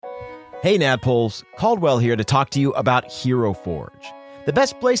Hey Nadpoles, Caldwell here to talk to you about Hero Forge, the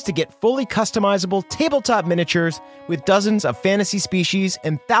best place to get fully customizable tabletop miniatures with dozens of fantasy species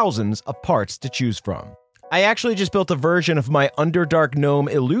and thousands of parts to choose from. I actually just built a version of my Underdark Gnome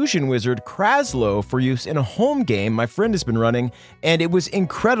illusion wizard Kraslow for use in a home game my friend has been running, and it was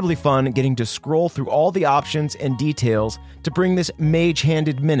incredibly fun getting to scroll through all the options and details to bring this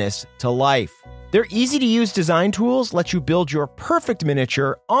mage-handed menace to life. Their easy-to-use design tools let you build your perfect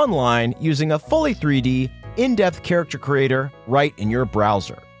miniature online using a fully 3D, in-depth character creator right in your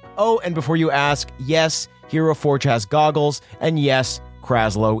browser. Oh, and before you ask, yes, Hero Forge has goggles, and yes,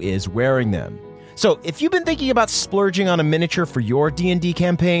 Kraslow is wearing them. So if you've been thinking about splurging on a miniature for your D&D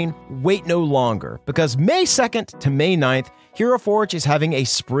campaign, wait no longer, because May 2nd to May 9th, Hero Forge is having a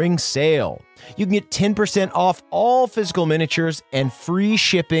spring sale. You can get 10% off all physical miniatures and free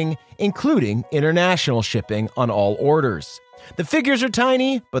shipping, including international shipping on all orders. The figures are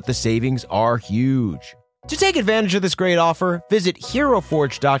tiny, but the savings are huge. To take advantage of this great offer, visit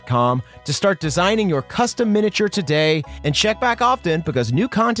HeroForge.com to start designing your custom miniature today and check back often because new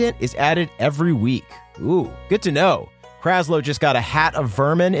content is added every week. Ooh, good to know. Kraslow just got a hat of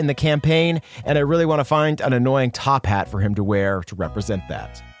vermin in the campaign, and I really want to find an annoying top hat for him to wear to represent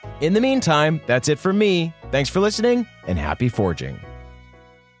that. In the meantime, that's it from me. Thanks for listening, and happy forging.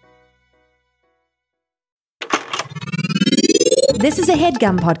 This is a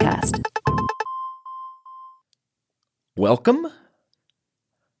HeadGum podcast. Welcome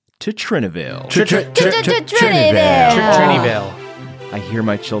to Trinivale. Trinivale. I hear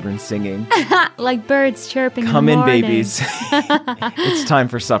my children singing. Like birds chirping Come in in, the morning. babies. It's time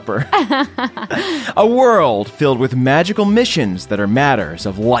for supper. A world filled with magical missions that are matters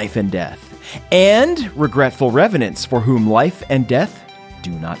of life and death, and regretful revenants for whom life and death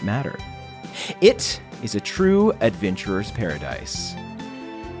do not matter. It is a true adventurer's paradise.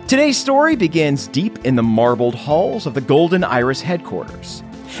 Today's story begins deep in the marbled halls of the Golden Iris headquarters.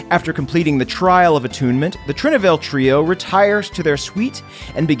 After completing the trial of attunement, the Trinivale trio retires to their suite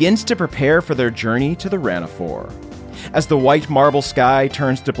and begins to prepare for their journey to the Ranafor. As the white marble sky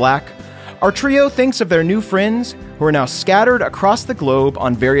turns to black, our trio thinks of their new friends who are now scattered across the globe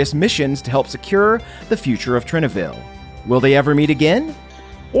on various missions to help secure the future of Trinivale. Will they ever meet again?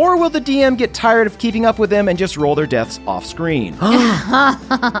 Or will the DM get tired of keeping up with them and just roll their deaths off screen?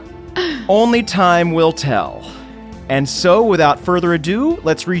 Only time will tell. And so, without further ado,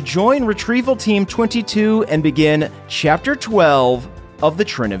 let's rejoin Retrieval Team 22 and begin Chapter 12 of the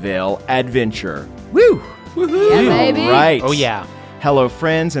Trinivale Adventure. Woo! Woohoo! Yeah, baby. All right. Oh, yeah. Hello,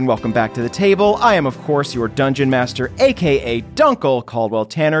 friends, and welcome back to the table. I am, of course, your Dungeon Master, a.k.a. Dunkel Caldwell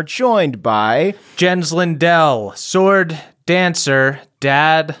Tanner, joined by... Jens Lindell, sword dancer,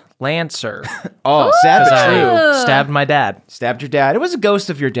 dad lancer. Oh, sad but I true. stabbed my dad. Stabbed your dad. It was a ghost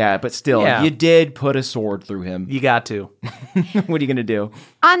of your dad, but still, Yeah. you did put a sword through him. You got to. What are you going to do?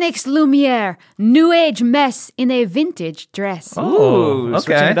 Onyx Lumiere, new age mess in a vintage dress. Oh, okay.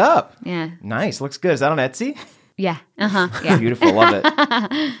 Switching it up. Yeah. Nice. Looks good. Is that on Etsy? Yeah. Yeah. Beautiful. Love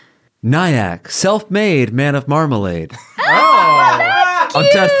it. Nyack, self-made man of marmalade. I'm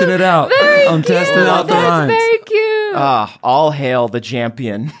testing it out. I'm testing out the That's rhymes. very cute. All hail the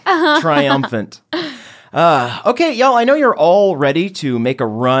champion. Triumphant. Okay, y'all, I know you're all ready to make a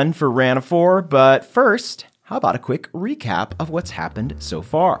run for Ranafor, but first, how about a quick recap of what's happened so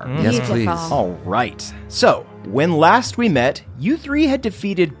far? Yes, Beautiful. please. All right. So, when last we met, you three had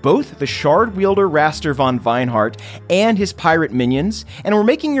defeated both the shard wielder Raster von Weinhardt and his pirate minions, and were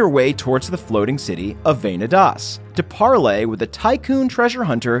making your way towards the floating city of Venadas to parley with a tycoon treasure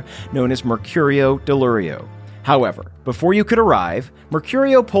hunter known as Mercurio Delurio. However, before you could arrive,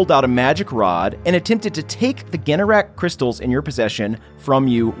 Mercurio pulled out a magic rod and attempted to take the Generac crystals in your possession from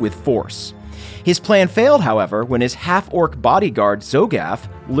you with force. His plan failed, however, when his half-orc bodyguard, Zogaf,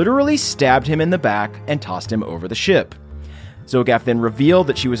 literally stabbed him in the back and tossed him over the ship. Zogaf then revealed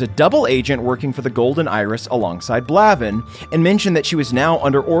that she was a double agent working for the Golden Iris alongside Blavin, and mentioned that she was now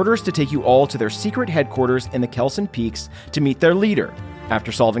under orders to take you all to their secret headquarters in the Kelson Peaks to meet their leader.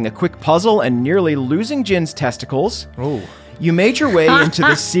 After solving a quick puzzle and nearly losing Jin's testicles, you made your way into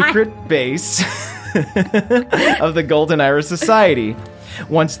the secret base of the Golden Iris Society.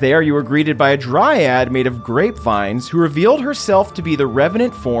 Once there, you were greeted by a dryad made of grapevines who revealed herself to be the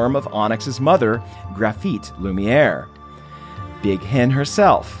revenant form of Onyx's mother, Graphite Lumiere. Big Hen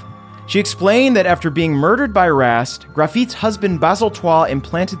herself. She explained that after being murdered by Rast, Graphite's husband Basiltois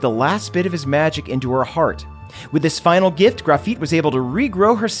implanted the last bit of his magic into her heart. With this final gift, Graphite was able to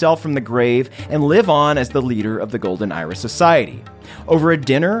regrow herself from the grave and live on as the leader of the Golden Iris Society. Over a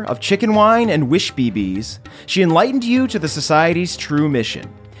dinner of chicken wine and wish BBs, she enlightened you to the Society's true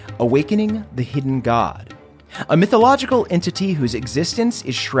mission. Awakening the Hidden God, a mythological entity whose existence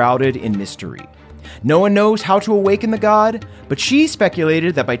is shrouded in mystery. No one knows how to awaken the god, but she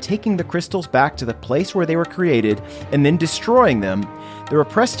speculated that by taking the crystals back to the place where they were created and then destroying them, the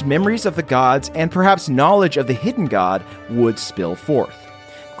repressed memories of the gods and perhaps knowledge of the hidden god would spill forth.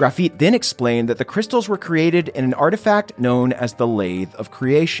 Graphitte then explained that the crystals were created in an artifact known as the Lathe of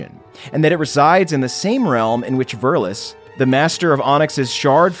Creation, and that it resides in the same realm in which Verlis, the master of Onyx's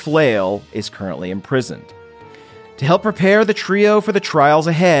shard flail, is currently imprisoned. To help prepare the trio for the trials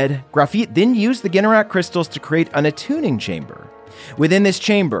ahead, Graphitte then used the Generac crystals to create an attuning chamber. Within this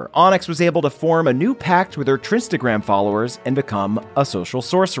chamber, Onyx was able to form a new pact with her Trinstagram followers and become a social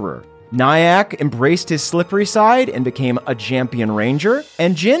sorcerer. Nyack embraced his slippery side and became a champion ranger,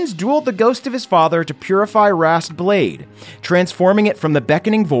 and Jins dueled the ghost of his father to purify Rast Blade, transforming it from the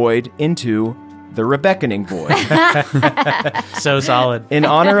Beckoning Void into the Rebeckoning Void. So solid. In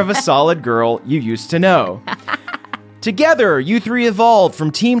honor of a solid girl you used to know. Together, you three evolved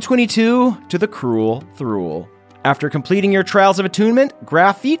from Team 22 to the Cruel Thruel. After completing your trials of attunement,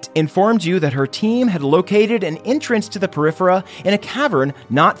 Graphitte informed you that her team had located an entrance to the Periphera in a cavern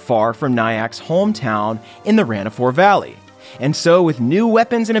not far from Nyack's hometown in the Ranafor Valley. And so, with new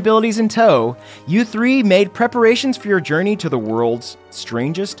weapons and abilities in tow, you three made preparations for your journey to the world's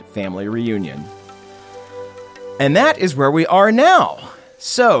strangest family reunion. And that is where we are now.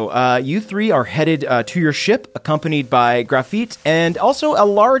 So, you three are headed to your ship, accompanied by Graphitte and also a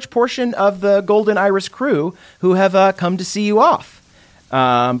large portion of the Golden Iris crew who have come to see you off.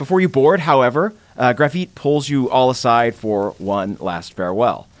 Before you board, however, Graphitte pulls you all aside for one last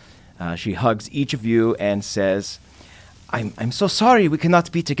farewell. She hugs each of you and says, I'm so sorry we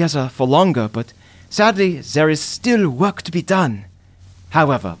cannot be together for longer, but sadly there is still work to be done.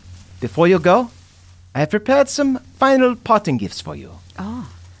 However, before you go, I have prepared some final parting gifts for you.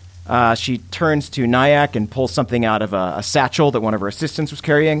 Oh. She turns to Nyack and pulls something out of a satchel that one of her assistants was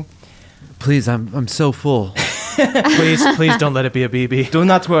carrying. Please, I'm so full. Please don't let it be a BB. Do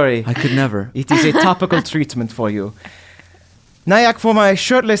not worry. I could never. It is a topical treatment for you. Nyack, for my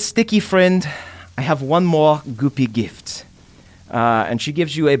shirtless, sticky friend, I have one more goopy gift. And she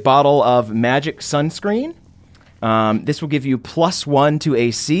gives you a bottle of magic sunscreen. This will give you +1 to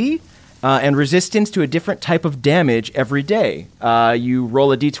AC. And resistance to a different type of damage every day. You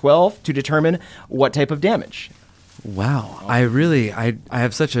roll a d12 to determine what type of damage. Wow. I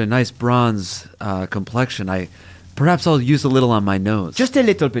have such a nice bronze complexion. Perhaps I'll use a little on my nose. Just a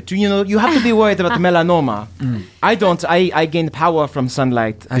little bit. You have to be worried about melanoma. I don't. I gain power from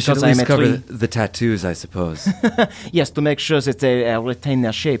sunlight. I should at because least I'm a cover tree. the tattoos, I suppose. Yes, to make sure that they retain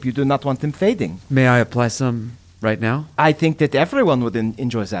their shape. You do not want them fading. May I apply some right now? I think that everyone would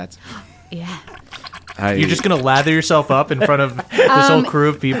enjoy that. Yeah. You're just going to lather yourself up in front of this whole crew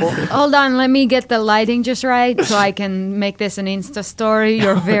of people? Hold on, let me get the lighting just right so I can make this an Insta story.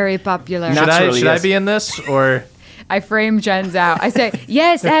 You're very popular. Should I be in this, or... I frame Jens out. I say,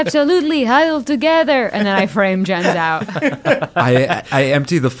 yes, absolutely, huddle together. And then I frame Jens out. I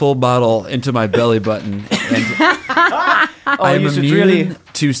empty the full bottle into my belly button, and I'm immune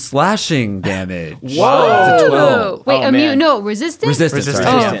to slashing damage. Whoa. It's a 12. Wait, Oh, immune? man. No, resistant? Resistance.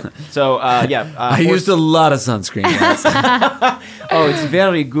 Resistance. Right. So, I used a lot of sunscreen. Guys. Oh, it's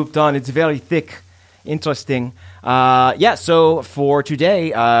very gooped on. It's very thick. Interesting. So for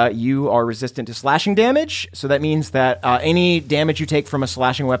today, you are resistant to slashing damage. So that means that any damage you take from a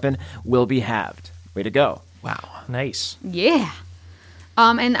slashing weapon will be halved. Way to go. Wow, nice. Yeah.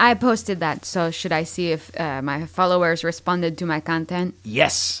 And I posted that, so should I see if my followers responded to my content?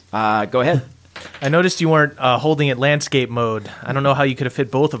 Yes. Go ahead. I noticed you weren't holding it landscape mode. I don't know how you could have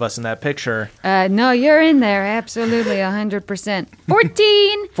fit both of us in that picture. No, you're in there, absolutely, 100%.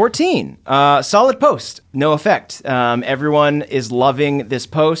 14! 14. Solid post. No effect. Everyone is loving this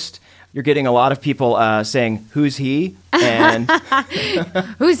post. You're getting a lot of people saying, who's he? And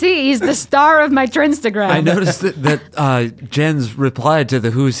Who's he? He's the star of my Trinstagram. I noticed that Jens replied to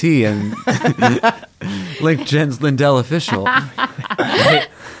the "Who's he?" and linked Jens Lindell official.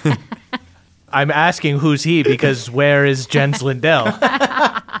 I'm asking who's he because where is Jens Lindell?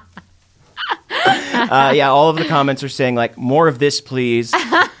 all of the comments are saying, like, more of this, please.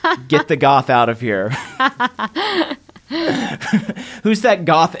 Get the goth out of here. Who's that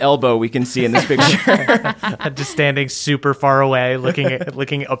goth elbow we can see in this picture? Just standing super far away,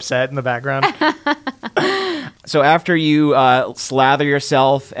 looking upset in the background. So after you slather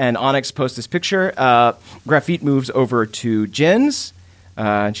yourself and Onyx posts this picture, Graphitte moves over to Jens,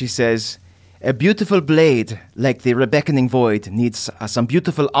 and she says, a beautiful blade like the Rebeckoning Void needs some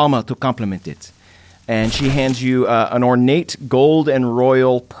beautiful armor to complement it. And she hands you an ornate gold and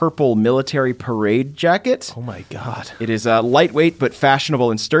royal purple military parade jacket. Oh my God. It is lightweight but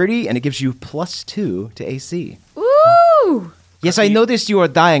fashionable and sturdy, and it gives you +2 to AC. Ooh! Yes, I noticed you are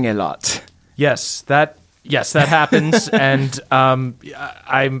dying a lot. Yes, that happens, and I'm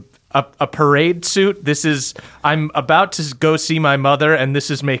a parade suit. I'm about to go see my mother, and this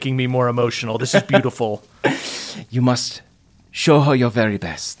is making me more emotional. This is beautiful. You must show her your very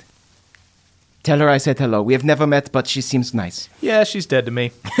best. Tell her I said hello. We have never met, but she seems nice. Yeah, she's dead to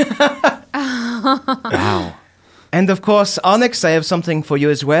me. Wow. And of course, Onyx, I have something for you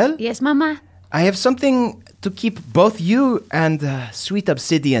as well. Yes, Mama? I have something to keep both you and Sweet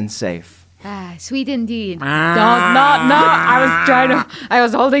Obsidian safe. Ah, sweet indeed. No. I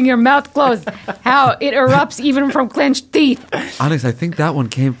was holding your mouth closed. How it erupts even from clenched teeth. Onyx, I think that one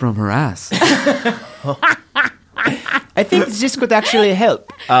came from her ass. I think this could actually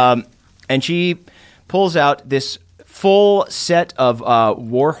help. And she pulls out this full set of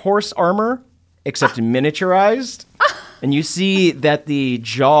warhorse armor, except miniaturized. And you see that the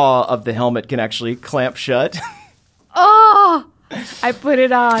jaw of the helmet can actually clamp shut. Oh! I put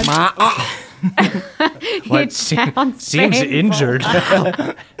it on. What? It sounds Seems painful. injured. Is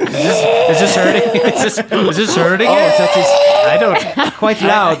this hurting? Is this hurting? I don't. Quite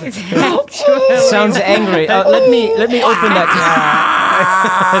loud. Sounds angry. Let me open that.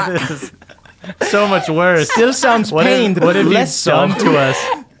 This is so much worse. Still sounds What pained, have, what but have you less so. done to us?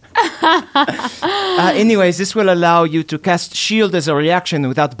 Anyways, this will allow you to cast shield as a reaction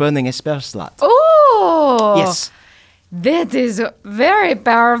without burning a spell slot. Oh! Yes. That is very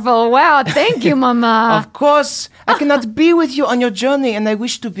powerful. Wow, thank you, Mama. Of course, I cannot be with you on your journey, and I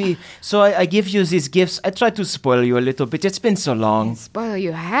wish to be. So I give you these gifts. I try to spoil you a little bit. It's been so long. Spoil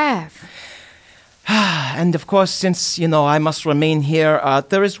you have. And of course, since, I must remain here,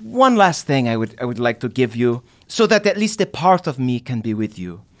 there is one last thing I would like to give you, so that at least a part of me can be with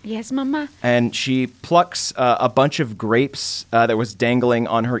you. Yes, Mama? And she plucks a bunch of grapes that was dangling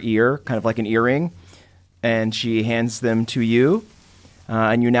on her ear, kind of like an earring, and she hands them to you.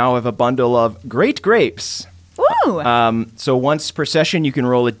 And you now have a bundle of great grapes. Ooh! So once per session, you can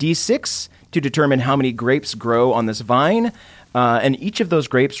roll a d6 to determine how many grapes grow on this vine. And each of those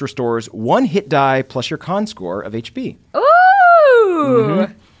grapes restores 1 hit die plus your con score of HP. Ooh!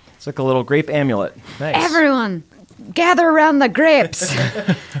 It's like a little grape amulet. Nice. Everyone, gather around the grapes.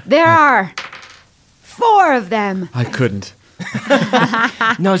 There are 4 of them. I couldn't.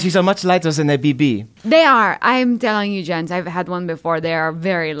 No, these are much lighter than a BB. They are. I'm telling you, gents, I've had one before. They are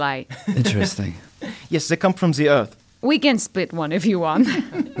very light. Interesting. Yes, they come from the earth. We can split one if you want.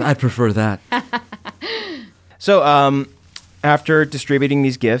 I'd prefer that. So, after distributing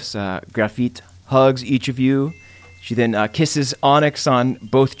these gifts, Graphite hugs each of you. She then kisses Onyx on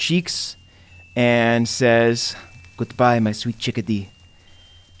both cheeks and says, "Goodbye, my sweet chickadee.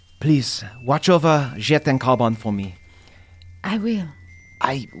 Please, watch over Jet and Carbon for me. I will.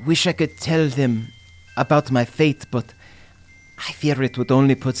 I wish I could tell them about my fate, but I fear it would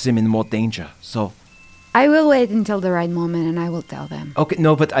only put them in more danger. So, I will wait until the right moment and I will tell them. okay,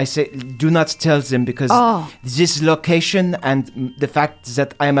 no, but I say do not tell them because this location and the fact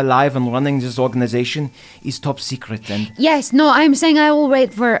that I am alive and running this organization is top secret and Yes, no, I'm saying I will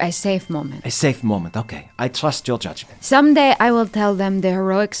wait for a safe moment. a safe moment. Okay, I trust your judgment. Someday I will tell them the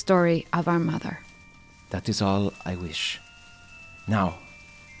heroic story of our mother. That is all I wish. Now,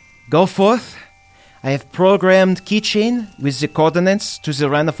 go forth. I have programmed Keychain with the coordinates to the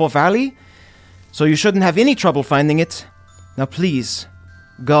Ranafor Valley, so you shouldn't have any trouble finding it. Now please,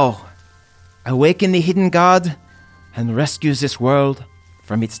 go. Awaken the hidden god and rescue this world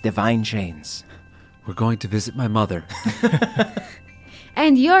from its divine chains. We're going to visit my mother.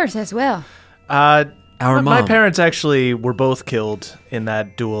 And yours as well. Our My mom. parents actually were both killed in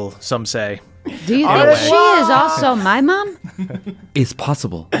that duel, some say. Do you think she is also my mom? It's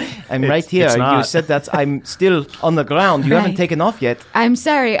possible. I'm right here. it's You not. said that I'm still on the ground. You haven't Right. taken off yet. I'm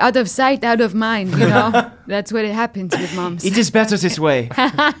sorry, out of sight, out of mind, you know? That's what it happens with moms. It is better this way.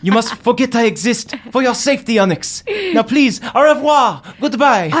 You must forget I exist for your safety, Onyx. Now please, au revoir.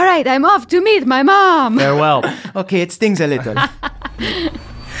 Goodbye. All right, I'm off to meet my mom. Farewell. Okay, it stings a little.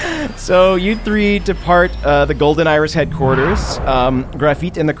 So you three depart the Golden Iris headquarters.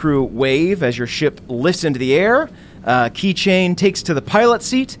 Graphite and the crew wave as your ship lifts into the air. Keychain takes to the pilot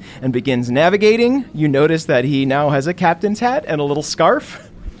seat and begins navigating. You notice that he now has a captain's hat and a little scarf.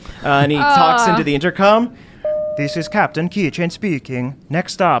 And he talks into the intercom. This is Captain Keychain speaking.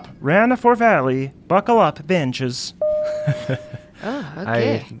 Next stop, Ranafor Valley. Buckle up, benches.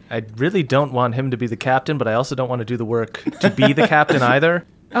 Okay. I really don't want him to be the captain, but I also don't want to do the work to be the captain either.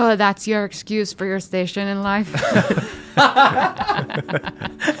 Oh, that's your excuse for your station in life?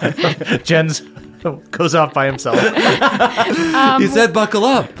 Jens goes off by himself. He said buckle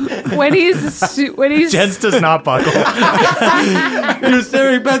up. when he's Jens does not buckle. You're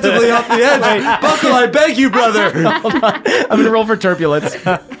staring pensively off the edge. Buckle, I beg you, brother. I'm going to roll for turbulence.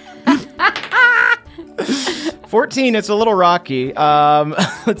 14, it's a little rocky.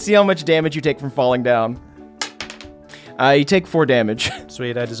 Let's see how much damage you take from falling down. You take 4 damage.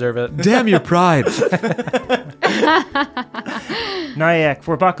 Sweet, I deserve it. Damn your pride. Nyack,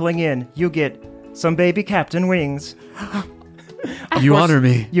 for buckling in, you get some baby captain wings. You honor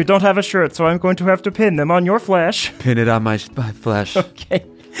me. You don't have a shirt, so I'm going to have to pin them on your flesh. Pin it on my flesh. Okay.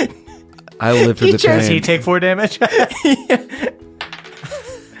 I will live for the pain. Does he take 4 damage?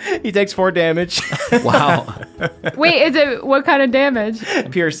 He takes 4 damage. Wow. Wait, what kind of damage?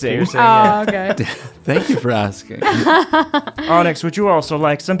 Piercing. Oh, okay. Thank you for asking. Onyx, would you also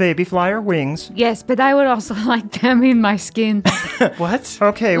like some baby flyer wings? Yes, but I would also like them in my skin, What?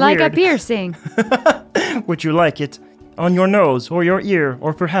 Okay, like weird. a piercing. Would you like it on your nose or your ear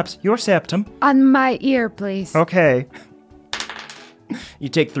or perhaps your septum? On my ear, please. Okay. You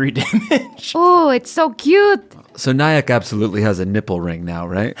take 3 damage. Oh, it's so cute. So Nyack absolutely has a nipple ring now,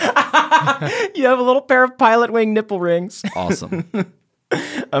 right? You have a little pair of pilot wing nipple rings. Awesome.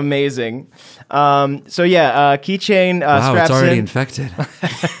 Amazing. Keychain Wow, straps it's already in. infected.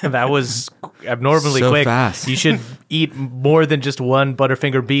 That was abnormally So quick. fast. You should eat more than just one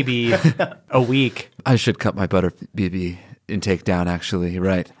Butterfinger BB a week. I should cut my butter BB intake down, actually.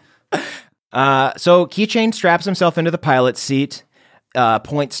 Right. So Keychain straps himself into the pilot seat,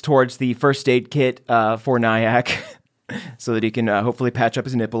 points towards the first aid kit for Nyack so that he can hopefully patch up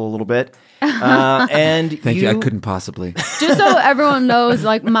his nipple a little bit. And Thank you. I couldn't possibly. Just so everyone knows,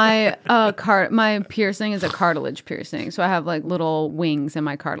 like my my piercing is a cartilage piercing, so I have like little wings in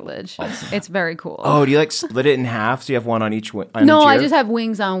my cartilage. It's very cool. Oh, do you like split it in half so you have one on each? On no, each I ear? just have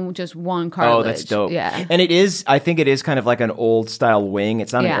wings on just one cartilage. Oh, that's dope. Yeah. And I think it is kind of like an old style wing.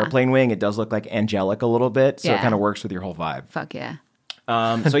 It's not an Yeah. airplane wing. It does look like angelic a little bit. So it Yeah. kind of works with your whole vibe. Fuck yeah.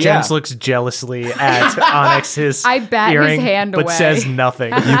 So Jens looks jealously at Onyx's I bat his earring, hand but away. says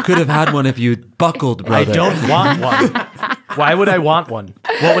nothing. You could have had one if you buckled, I brother. don't want one. Why would I want one?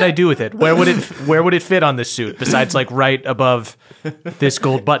 What would I do with it? Where would it fit on this suit besides like right above this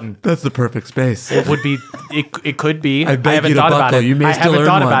gold button? That's the perfect space. It would be. It could be. I beg haven't you to thought about buckle. it. You may I still haven't earn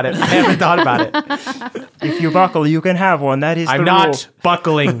thought one. about it. I haven't thought about it. If you buckle, you can have one. That is I'm the not rule.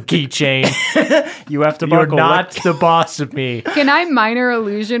 buckling, Keychain. You have to You're buckle. not the boss of me. Can I minor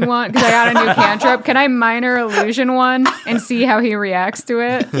illusion one? Because I got a new cantrip. Can I minor illusion one and see how he reacts to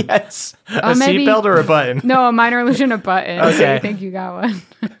it? Yes. A maybe- seatbelt or a button? No, a minor illusion, a button. Okay. So I think you got one.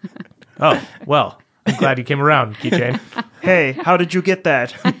 Oh well. I'm glad you came around, Keychain. Hey, how did you get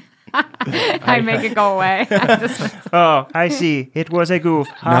that? I make it go away. Oh, I see. It was a goof.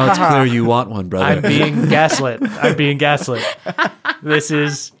 Ha, Now ha, it's ha. clear you want one, brother. I'm being gaslit. This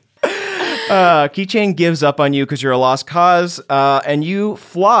is. Keychain gives up on you because you're a lost cause, and you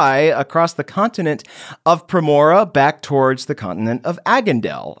fly across the continent of Primora back towards the continent of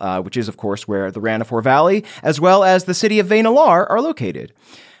Agandel, which is, of course, where the Ranafor Valley, as well as the city of Venalar, are located.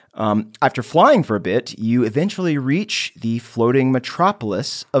 After flying for a bit, you eventually reach the floating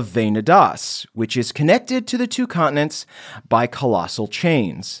metropolis of Venadas, which is connected to the two continents by colossal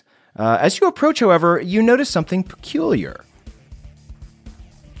chains. As you approach, however, you notice something peculiar.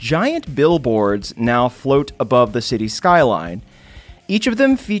 Giant billboards now float above the city skyline. Each of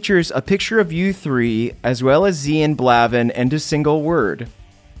them features a picture of you three, as well as Zian Blavin, and a single word.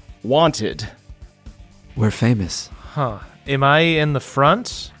 Wanted. We're famous. Huh. Am I in the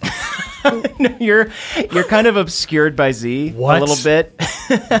front? You're kind of obscured by Z What? a little bit.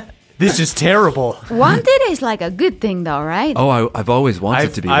 This is terrible. Wanted is like a good thing, though, right? Oh, I've always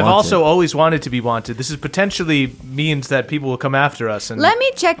wanted to be I've wanted. also always wanted to be wanted. This is potentially means that people will come after us. And Let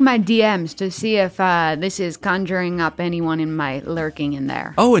me check my DMs to see if this is conjuring up anyone in my lurking in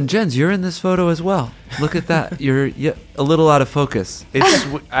there. Oh, and Jens, you're in this photo as well. Look at that. You're a little out of focus. it's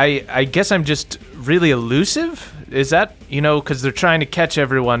I guess I'm just really elusive. Is that because they're trying to catch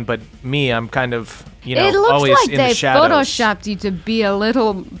everyone, but me, I'm kind of it looks always like in they the shadows. photoshopped you to be a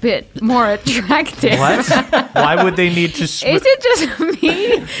little bit more attractive. What? Why would they need to? Is it just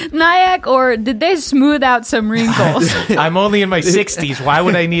me, Nyack, or did they smooth out some wrinkles? I'm only in my 60s. Why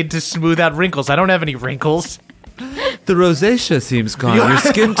would I need to smooth out wrinkles? I don't have any wrinkles. The rosacea seems gone. Your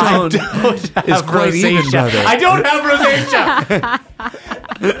skin tone is quite even, brother. I don't have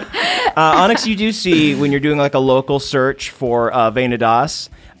rosacea. Onyx, you do see when you're doing like a local search for Venadas.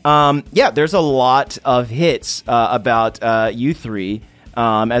 There's a lot of hits about you three.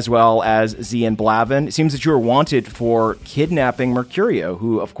 as well as Z and Blavin. It seems that you are wanted for kidnapping Mercurio,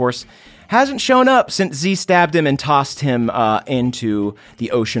 who, of course, hasn't shown up since Z stabbed him and tossed him into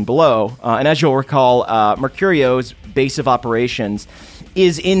the ocean below. And as you'll recall, Mercurio's base of operations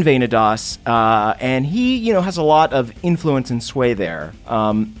is in Venedas, and he, has a lot of influence and sway there.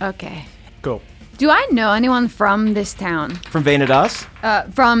 Okay. Cool. Do I know anyone from this town? From Venedas?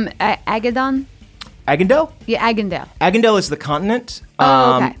 From Agadon? Agandel? Yeah, Agandel. Agandel is the continent.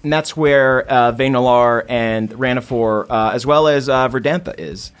 Okay. And that's where Venalar and Ranafor, as well as Verdantha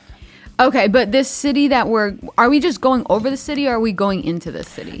is. Okay, but this city are we just going over the city or are we going into the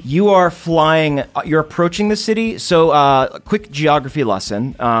city? You are flying, you're approaching the city. So, a quick geography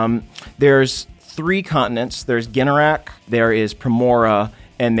lesson. There's 3 continents. There's Ginnarak, there is Primora,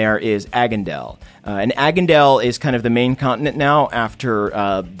 and there is Agandel. And Agandel is kind of the main continent now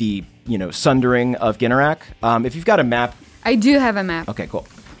after the, sundering of Ginnarak. If you've got a map. I do have a map. Okay, cool.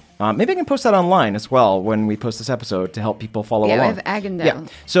 Maybe I can post that online as well when we post this episode to help people follow along. Yeah, we have Agandel. Yeah.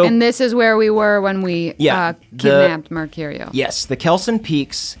 So, and this is where we were when we kidnapped Mercurio. Yes, the Kelson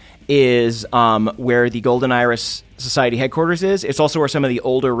Peaks is where the Golden Iris Society headquarters is. It's also where some of the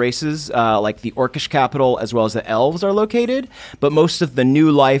older races, like the Orcish capital, as well as the Elves, are located. But most of the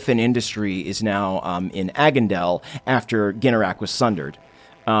new life and industry is now in Agandel after Ginnarak was sundered.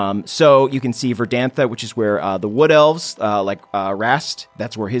 So you can see Verdantha, which is where the Wood Elves, like Rast,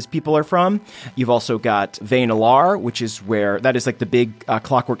 that's where his people are from. You've also got Venalar, which is that is like the big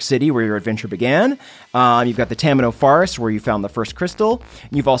clockwork city where your adventure began. You've got the Tamino Forest, where you found the first crystal.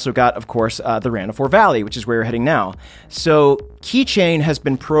 You've also got, of course, the Ranafor Valley, which is where you're heading now. So Keychain has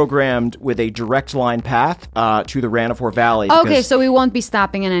been programmed with a direct line path to the Ranafor Valley. Okay, so we won't be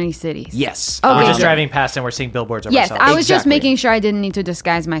stopping in any cities. Yes. Okay, We're just driving past and we're seeing billboards of yes, ourselves. I was just Exactly. making sure I didn't need to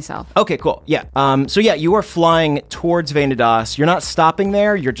disguise myself. Okay, cool. Yeah. You are flying towards Venedas. You're not stopping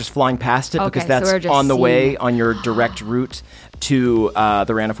there. You're just flying past it because so that's we're just on the seeing way it. on your direct route to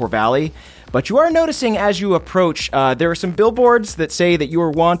the Ranafor Valley. But you are noticing as you approach, there are some billboards that say that you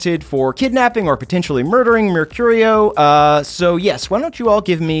are wanted for kidnapping or potentially murdering Mercurio. So yes, why don't you all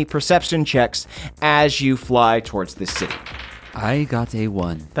give me perception checks as you fly towards this city? I got a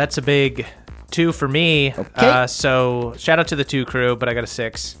 1. That's a big 2 for me. Okay. So shout out to the 2 crew, but I got a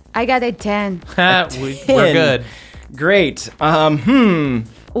 6. I got a 10. We're good. Great.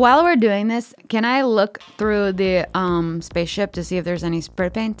 While we're doing this, can I look through the spaceship to see if there's any spray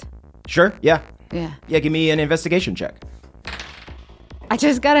paint? Sure. Yeah. Yeah. Yeah. Give me an investigation check. I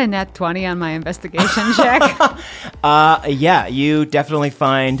just got a net 20 on my investigation check. Yeah, you definitely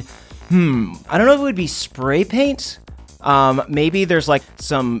find, I don't know if it would be spray paint. Maybe there's like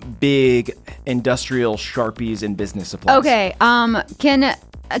some big industrial Sharpies and business supplies. Okay, can a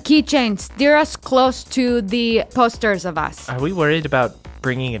Keychain steer us close to the posters of us? Are we worried about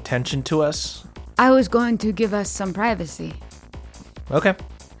bringing attention to us? I was going to give us some privacy. Okay.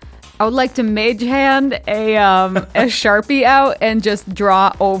 I would like to mage hand a Sharpie out and just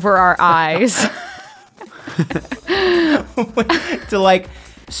draw over our eyes.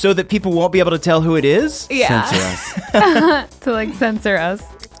 So that people won't be able to tell who it is? Yeah. Censor us. To censor us.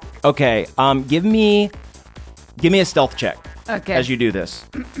 Okay, give me a stealth check. Okay. As you do this.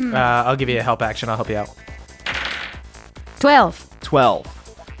 I'll give you a help action. I'll help you out. 12.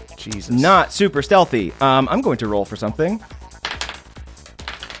 12. Jesus. Not super stealthy. I'm going to roll for something.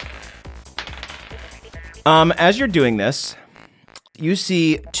 As you're doing this, you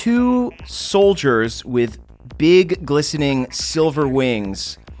see 2 soldiers with big, glistening silver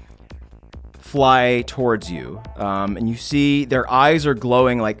wings fly towards you. And you see their eyes are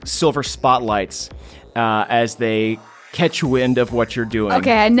glowing like silver spotlights as they catch wind of what you're doing.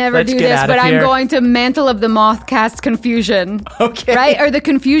 Okay, I never Let's do get this, out but of I'm here. going to Mantle of the Moth cast Confusion. Okay. Right? Or the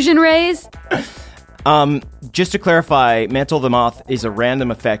Confusion Rays? Just to clarify, Mantle of the Moth is a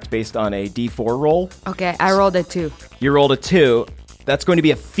random effect based on a D4 roll. Okay, I rolled a 2. You rolled a 2. That's going to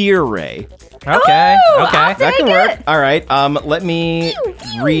be a fear ray. Okay. Ooh, Okay. I'll That can Take work. it. All right. Let me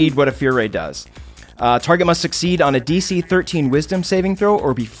read what a fear ray does. Target must succeed on a DC 13 Wisdom saving throw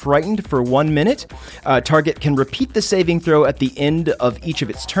or be frightened for 1 minute. Target can repeat the saving throw at the end of each of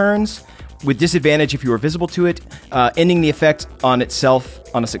its turns, with disadvantage if you are visible to it, ending the effect on itself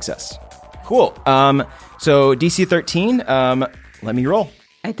on a success. Cool. So DC 13. Let me roll.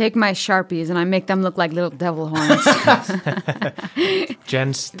 I take my Sharpies and I make them look like little devil horns.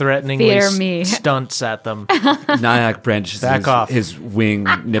 Jen's threateningly Fear me. stunts at them. Nyack branches Back off. his wing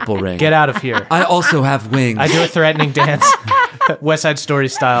nipple ring. Get out of here. I also have wings. I do a threatening dance, West Side Story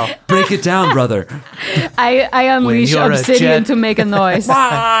style. Break it down, brother. I unleash you're a obsidian jet- to make a noise.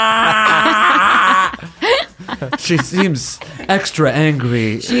 She seems extra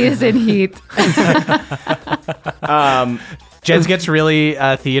angry. She is in heat. Jens gets really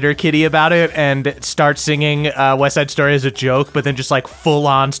theater kitty about it and starts singing West Side Story as a joke, but then just like full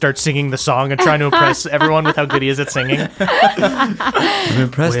on starts singing the song and trying to impress everyone with how good he is at singing. I'm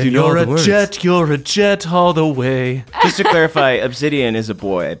impressed. When you know you're all the words. you're a jet all the way. Just to clarify, Obsidian is a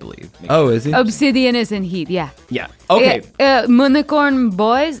boy, I believe. Oh, is he? Obsidian is in heat, yeah. Yeah. Okay. Unicorn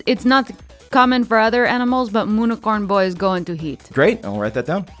boys, it's not common for other animals, but unicorn boys go into heat. Great. I'll write that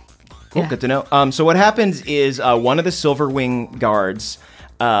down. Cool. Yeah. Good to know. So what happens is one of the Silverwing guards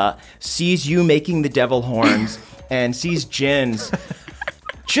sees you making the devil horns and sees Jens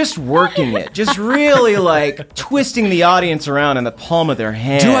just working it, just really like twisting the audience around in the palm of their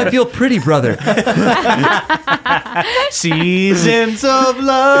hand. Do I feel pretty, brother? Seasons of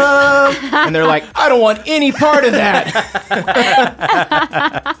love. And they're like, I don't want any part of that.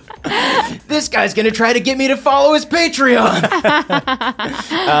 This guy's going to try to get me to follow his Patreon.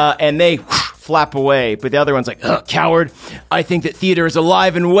 And they flap away. But the other one's like, coward, I think that theater is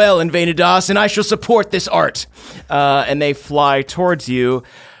alive and well in Venedas, and I shall support this art. And they fly towards you.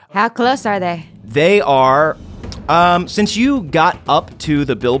 How close are they? They are... since you got up to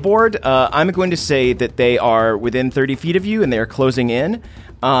the billboard, I'm going to say that they are within 30 feet of you and they are closing in.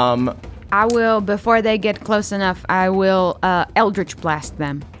 I will, before they get close enough, I will Eldritch Blast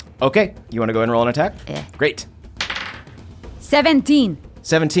them. Okay, you want to go ahead and roll an attack? Yeah. Great. 17.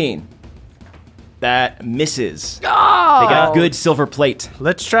 17. That misses. Oh! They got good silver plate.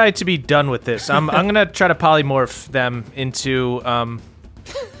 Let's try to be done with this. I'm gonna try to polymorph them into a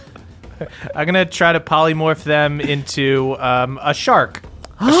shark.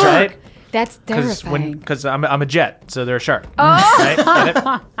 Right? That's terrifying. Because I'm a jet, so they're a shark. Oh. Right? Get it?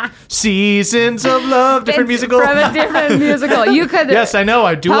 Seasons of Love, different musical. From a different musical. You could Yes, I know.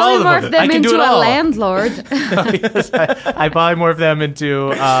 I do all of polymorph them. them I can into do it a all. landlord. Yes, I polymorph them into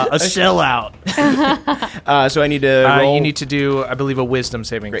a sellout. So I need to roll. You need to do, I believe, a wisdom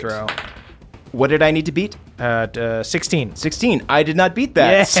saving throw. What did I need to beat? 16. 16. I did not beat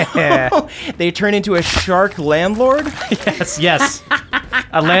that. Yeah. So they turn into a shark landlord. Yes.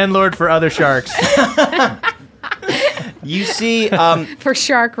 A landlord for other sharks. You see For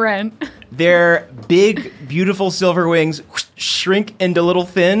shark rent. their big, beautiful silver wings shrink into little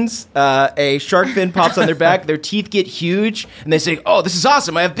fins. A shark fin pops on their back. Their teeth get huge. And they say, oh, this is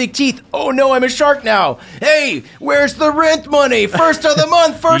awesome. I have big teeth. Oh, no, I'm a shark now. Hey, where's the rent money? First of the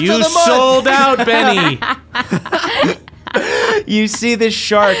month. You sold out, Benny. You see this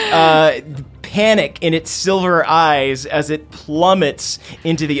shark panic in its silver eyes as it plummets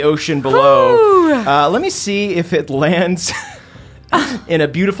into the ocean below. Let me see if it lands in a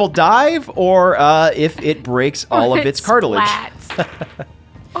beautiful dive or if it breaks all of its cartilage. Splats.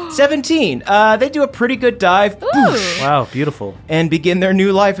 17. They do a pretty good dive Wow, beautiful. and begin their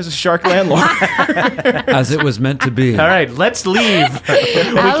new life as a shark landlord. As it was meant to be. All right, let's leave.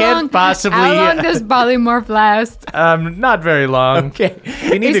 How long does polymorph last? Not very long. Okay.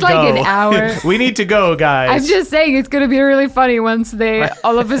 We need It's to like go. an hour. We need to go, guys. I'm just saying it's going to be really funny once they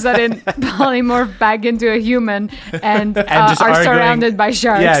all of a sudden polymorph back into a human and just are arguing. surrounded by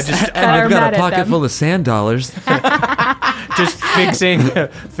sharks. Yeah, just- that are I've got mad a at pocket them. full of sand dollars. just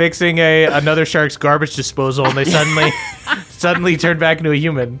fixing another shark's garbage disposal, and they suddenly turn back into a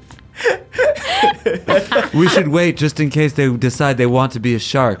human. We should wait just in case they decide they want to be a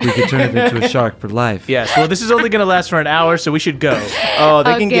shark. We could turn it into a shark for life. Yes. Well, this is only going to last for an hour, so we should go. Oh,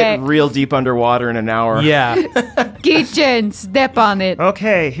 they can get Okay. real deep underwater in an hour. Yeah. Kitchen, step on it.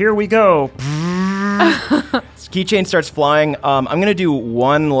 Okay, here we go. Keychain starts flying. I'm going to do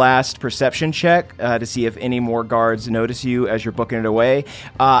one last perception check to see if any more guards notice you as you're booking it away.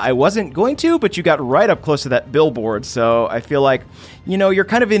 I wasn't going to, but you got right up close to that billboard, so I feel like, you're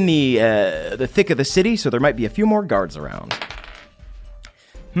kind of in the thick of the city, so there might be a few more guards around.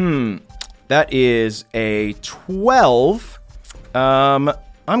 That is a 12. I'm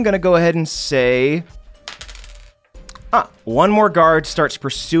going to go ahead and say... one more guard starts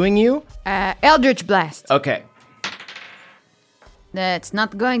pursuing you. Eldritch Blast. Okay. That's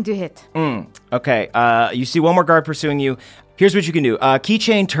not going to hit. Okay, you see one more guard pursuing you. Here's what you can do.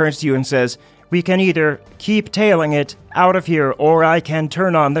 Keychain turns to you and says, We can either keep tailing it out of here, or I can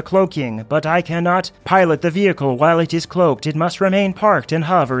turn on the cloaking, but I cannot pilot the vehicle while it is cloaked. It must remain parked and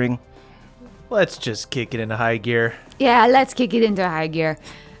hovering. Let's just kick it into high gear. Yeah, let's kick it into high gear.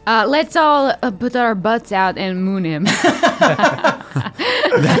 Let's all put our butts out and moon him.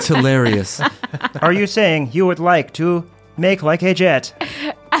 That's hilarious. Are you saying you would like to make like a jet?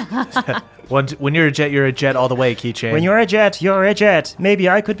 When you're a jet all the way, Keychain. When you're a jet, you're a jet. Maybe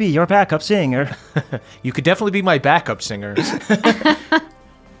I could be your backup singer. You could definitely be my backup singer.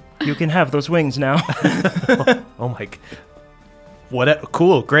 You can have those wings now. Oh my god.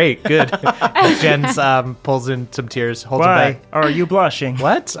 Cool, great, good. Jens pulls in some tears, holds Why it back. are you blushing?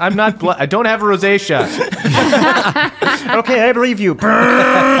 What? I'm not I don't have rosacea. Okay, I believe you.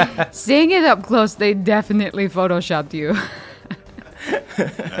 Seeing it up close, they definitely photoshopped you.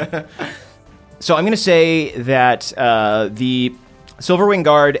 So I'm going to say that the Silverwing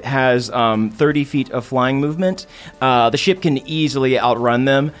Guard has 30 feet of flying movement. The ship can easily outrun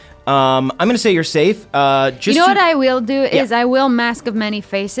them. I'm going to say you're safe. Just You know what I will do is I will Mask of Many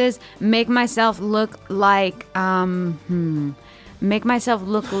Faces, make myself look like Mercurio.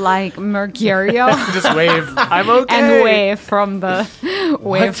 Just wave. I'm okay. And wave from the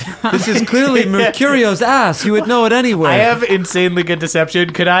wave. This is clearly Mercurio's ass. You would know it anyway. I have insanely good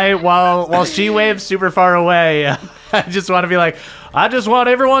deception. Could I, while she waves super far away, I just want to be like, I just want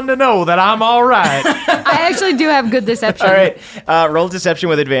everyone to know that I'm all right. I actually do have good deception. All right, roll deception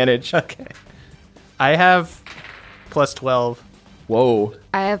with advantage. Okay. I have plus 12. Whoa.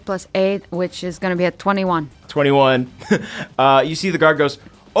 I have +8, which is going to be at 21. 21. You see the guard goes,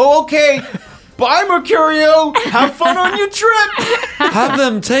 oh, okay. Bye, Mercurio. Have fun on your trip. Have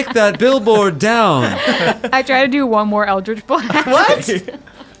them take that billboard down. I try to do one more Eldritch Blast. What?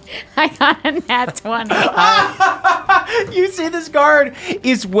 I got a nat 20. You see this guard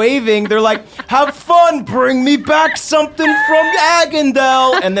is waving. They're like, have fun. Bring me back something from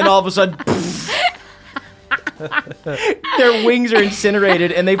Agandel. And then all of a sudden, their wings are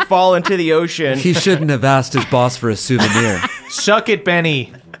incinerated and they fall into the ocean. He shouldn't have asked his boss for a souvenir. Suck it,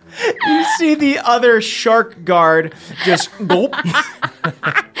 Benny. You see the other shark guard just gulp.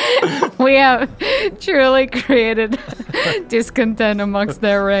 We have truly created discontent amongst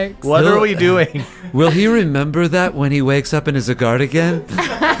their ranks. What are we doing? Will he remember that when he wakes up and is a guard again?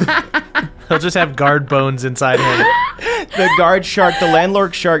 He'll just have guard bones inside him. The guard shark, the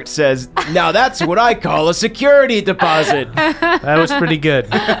landlord shark says, now that's what I call a security deposit. That was pretty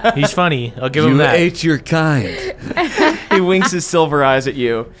good. He's funny. I'll give him You that. ate your kind. He winks his silver eyes at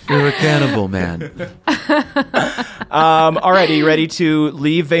you. You're a cannibal, man. All right, are you ready to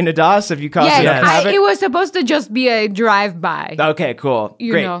leave Venadas? Have you caused enough Yeah, havoc? it was supposed to just be a drive-by. Okay, cool.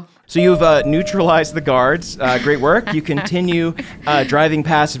 You Great. know. So you've neutralized the guards. Great work. You continue driving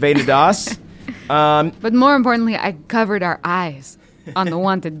past Venadas. But more importantly, I covered our eyes on the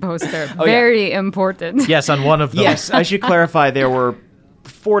wanted poster. Very important. Yes, on one of them. Yes, I should clarify there were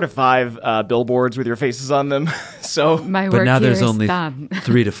 4 to 5 billboards with your faces on them. So, My But work now here there's is only done.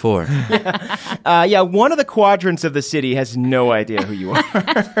 3 to 4. one of the quadrants of the city has no idea who you are.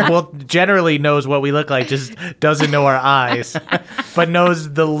 Well, generally knows what we look like, just doesn't know our eyes, but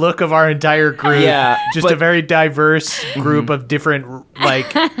knows the look of our entire group. Yeah, just but- a very diverse group of different,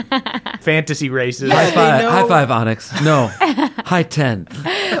 like, fantasy races. Yeah. High five, Onyx. No. High 10.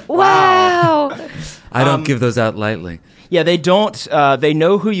 Wow. I don't give those out lightly. Yeah, they don't. They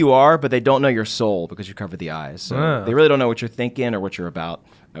know who you are, but they don't know your soul because you cover the eyes. So they really don't know what you're thinking or what you're about,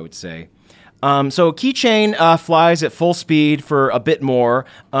 I would say. So Keychain flies at full speed for a bit more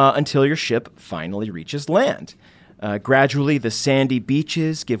until your ship finally reaches land. Gradually, the sandy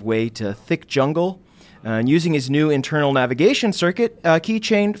beaches give way to thick jungle. And using his new internal navigation circuit,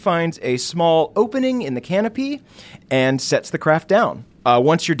 Keychain finds a small opening in the canopy and sets the craft down.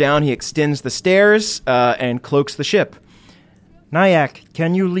 Once you're down, he extends the stairs and cloaks the ship. Nyack,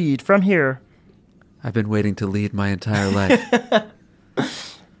 can you lead from here? I've been waiting to lead my entire life.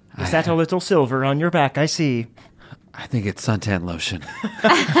 Is that a little silver on your back? I see. I think it's suntan lotion.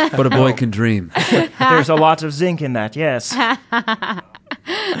 But a boy can dream. There's a lot of zinc in that, yes.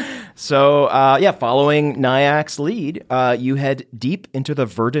 So, following Nyack's lead, you head deep into the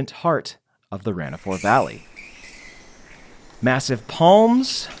verdant heart of the Ranafor Valley. Massive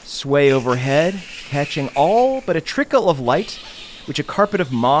palms sway overhead, catching all but a trickle of light, which a carpet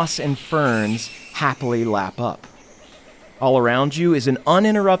of moss and ferns happily lap up. All around you is an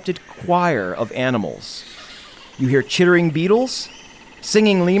uninterrupted choir of animals. You hear chittering beetles,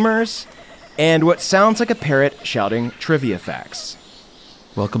 singing lemurs, and what sounds like a parrot shouting trivia facts.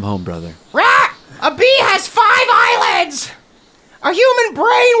 Welcome home, brother. Rah! A bee has 5 eyelids! A human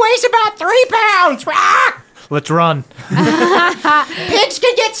brain weighs about 3 pounds! Rah! Let's run. Pigs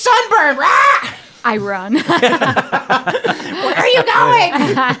can get sunburned! Rah! I run. Where are you going?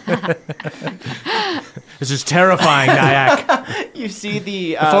 This is terrifying, Nyack. You see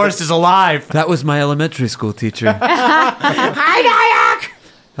the The forest is alive. That was my elementary school teacher. Hi, Nyack!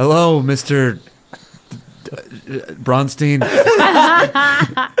 Hello, Mr. Bronstein.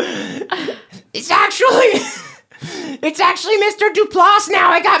 It's actually Mr. Duplass now.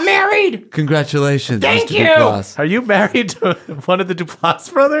 I got married. Congratulations, Thank Mr. you. Duplass. Are you married to one of the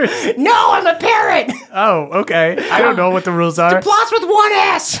Duplass brothers? No, I'm a parrot. Oh, okay. I don't know what the rules are. Duplass with one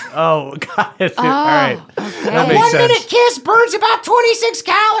S. Oh, got it. All right. That makes 1 sense. minute kiss burns about 26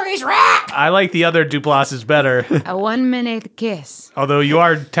 calories, rat. I like the other Duplasses better, A 1 minute kiss. although you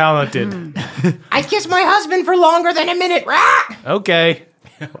are talented. I kissed my husband for longer than a minute, rat. Okay.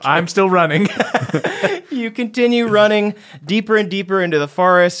 I'm still running. You continue running deeper and deeper into the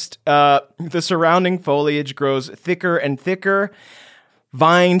forest. The surrounding foliage grows thicker and thicker.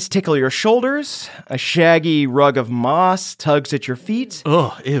 Vines tickle your shoulders. A shaggy rug of moss tugs at your feet.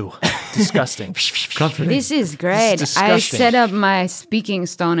 Oh, ew. Disgusting. Comforting. This is great. I disgusting. set up my speaking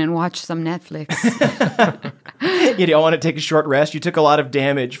stone and watched some Netflix. You don't want to take a short rest. You took a lot of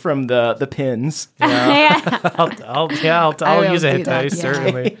damage from the pins. I'll will use a do hit that, dice, yeah.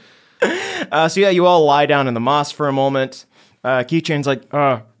 certainly. So yeah, you all lie down in the moss for a moment. Keychain's like,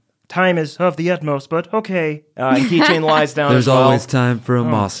 time is of the utmost, but okay. And Keychain lies down There's as well. always time for a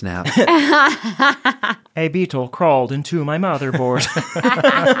moss nap. A beetle crawled into my motherboard.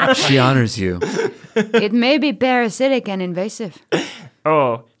 She honors you. It may be parasitic and invasive.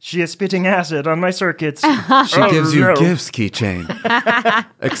 Oh, she is spitting acid on my circuits. She gives you no. gifts, Keychain.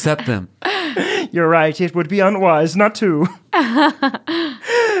 Accept them. You're right, it would be unwise not to.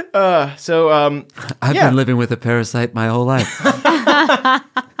 So, I've Yeah. been living with a parasite my whole life.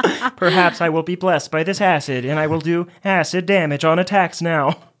 Perhaps I will be blessed by this acid, and I will do acid damage on attacks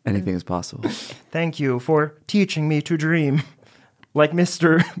now. Anything is possible. Thank you for teaching me to dream. Like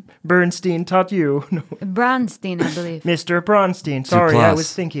Mr. Bernstein taught you. No, Bronstein, I believe. Mr. Bronstein. Sorry, I Duplass.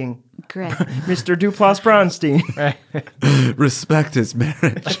 was thinking. Correct. Mr. Duplass Bronstein. Respect his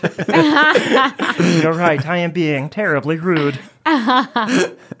marriage. You're right, I am being terribly rude.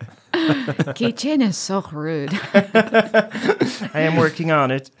 Keychain is so rude. I am working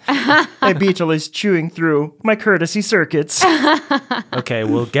on it. A beetle is chewing through my courtesy circuits. Okay,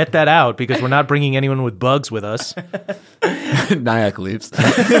 we'll get that out because we're not bringing anyone with bugs with us. Nyack leaves.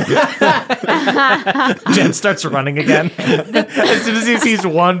 Jen starts running again. As soon as he sees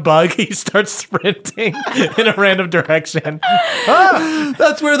one bug, he starts sprinting in a random direction.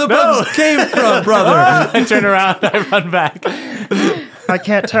 That's where the bugs came from, brother. I turn around, I run back. I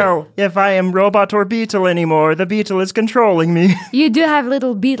can't tell if I am robot or beetle anymore. The beetle is controlling me. You do have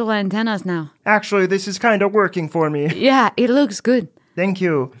little beetle antennas now. Actually, this is kind of working for me. Yeah, it looks good. Thank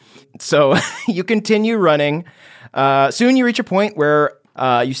you. So you continue running. Soon you reach a point where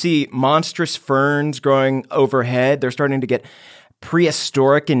you see monstrous ferns growing overhead. They're starting to get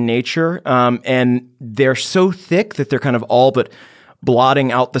prehistoric in nature, and they're so thick that they're kind of all but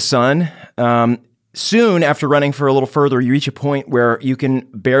blotting out the sun. Soon, after running for a little further, you reach a point where you can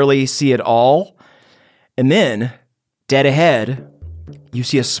barely see it all. And then, dead ahead, you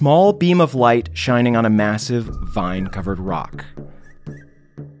see a small beam of light shining on a massive vine-covered rock.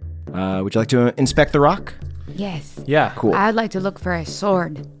 Would you like to inspect the rock? Yes. Yeah, Cool. I'd like to look for a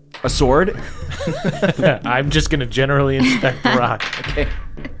sword. A sword? I'm just going to generally inspect the rock. Okay.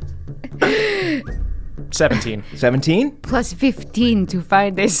 17. 17? Plus 15 to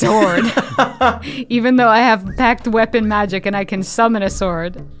find a sword. Even though I have packed weapon magic and I can summon a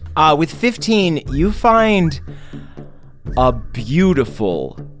sword. With 15, you find a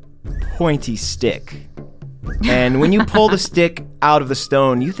beautiful pointy stick. And when you pull the stick out of the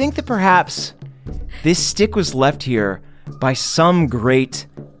stone, you think that perhaps this stick was left here by some great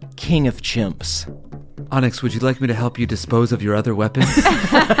king of chimps. Onyx, would you like me to help you dispose of your other weapons?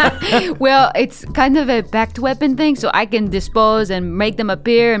 Well, it's kind of a packed weapon thing, so I can dispose and make them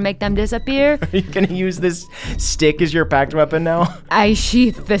appear and make them disappear. Are you going to use this stick as your packed weapon now? I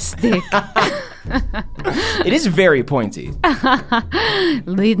sheath the stick. It is very pointy.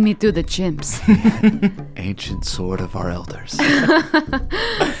 Lead me to the chimps. Ancient sword of our elders.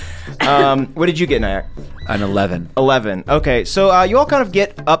 What did you get, Nyack? An 11. 11. Okay, so you all kind of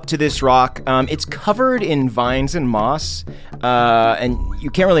get up to this rock. It's covered in vines and moss, and you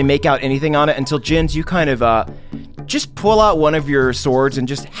can't really make out anything on it until, Jins, you kind of just pull out one of your swords and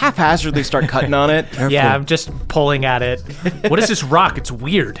just haphazardly start cutting on it. Yeah, I'm just pulling at it. What is this rock? It's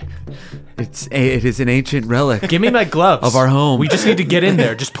weird. It is an ancient relic. Give me my gloves Of our home. We just need to get in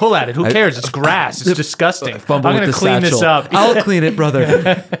there. Just pull at it. Who cares? It's grass. It's disgusting. Fumble I'm with gonna the clean satchel. this up. I'll clean it,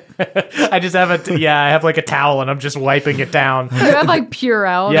 brother. I just have I have like a towel and I'm just wiping it down. You have like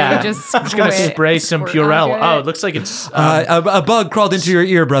Purell. Yeah. That you just I'm just gonna spray some squirt Purell. onto Oh, it. it looks like it's. A bug crawled into your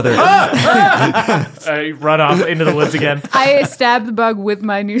ear, brother. I run off into the woods again. I stabbed the bug with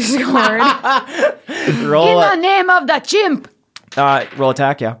my new sword. Roll, In the name of the chimp. roll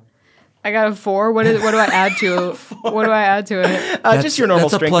attack, yeah. I got a 4. What do I add to? What do I add to it? Just your normal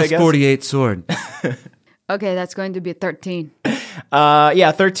That's strength, a I plus guess. 48 sword. Okay, that's going to be 13.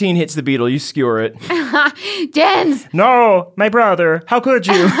 Yeah, 13 hits the beetle. You skewer it. Jens, No, my brother. How could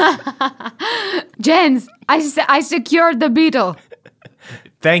you? Jens, I secured the beetle.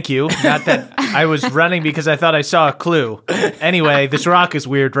 Thank you. Not that I was running because I thought I saw a clue. Anyway, this rock is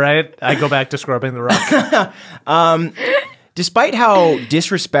weird, right? I go back to scrubbing the rock. Despite how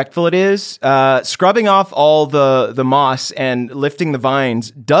disrespectful it is, scrubbing off all the moss and lifting the vines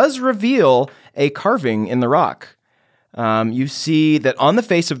does reveal a carving in the rock. You see that on the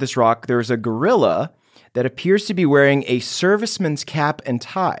face of this rock, there's a gorilla that appears to be wearing a serviceman's cap and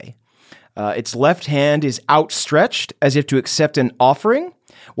tie. Its left hand is outstretched as if to accept an offering,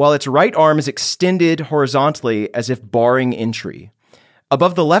 while its right arm is extended horizontally as if barring entry.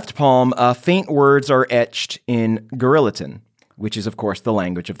 Above the left palm, faint words are etched in Gorillitan, which is, of course, the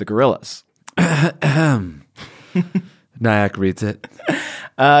language of the gorillas. Nyack reads it.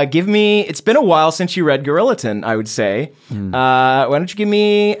 Give me... It's been a while since you read Gorillitan, I would say. Why don't you give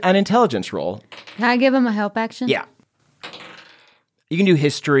me an intelligence roll? Can I give him a help action? Yeah. You can do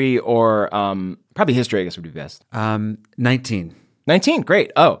history or... probably history, I guess, would be best. 19. 19,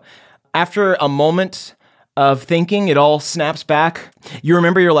 great. Oh, after a moment of thinking, it all snaps back. You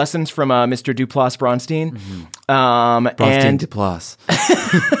remember your lessons from Mr. Duplass Bronstein? Bronstein And Duplass.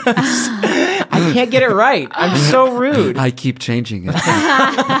 I can't get it right. I'm so rude. I keep changing it.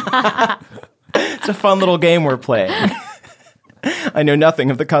 It's a fun little game we're playing. I know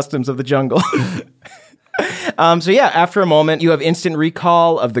nothing of the customs of the jungle. So yeah, after a moment, you have instant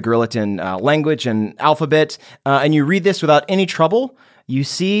recall of the Gorillitan language and alphabet, and you read this without any trouble. You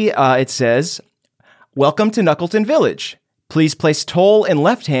see it says, "Welcome to Knuckleton Village. Please place toll in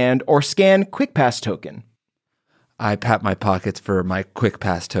left hand or scan Quick Pass token." I pat my pockets for my quick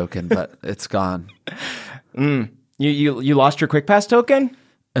pass token, but it's gone. You lost your Quick Pass token?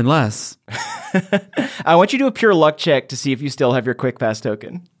 Unless I want you to do a pure luck check to see if you still have your Quick Pass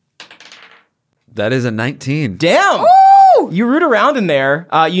token. that is a 19 Damn! You root around in there.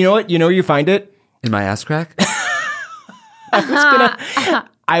 You know what? You know where you find it? in my ass crack.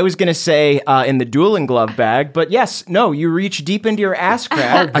 I was gonna say in the dueling glove bag, but yes, no, you reach deep into your ass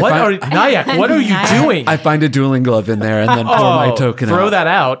crack. Nyack, what are you doing? I find a dueling glove in there and then pour my token Throw out. that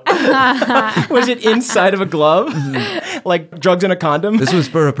out. Was it inside of a glove? Like drugs in a condom? This was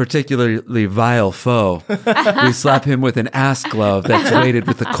for a particularly vile foe. We slap him with an ass glove that's weighted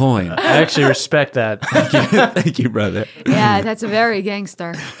with a coin. I actually respect that. Thank you, brother. Yeah, that's very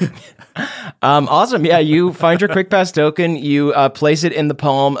gangster. Awesome. Yeah, you find your Quick Pass token, you place it in the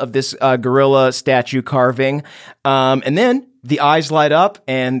palm of this gorilla statue carving, and then the eyes light up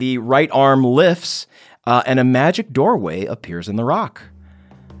and the right arm lifts, and a magic doorway appears in the rock.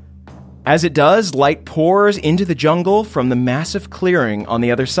 As it does, light pours into the jungle from the massive clearing on the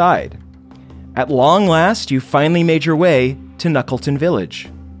other side. At long last, you finally made your way to Knuckleton Village,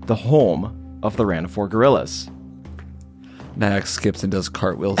 the home of the Ranafor gorillas. Nyack skips and does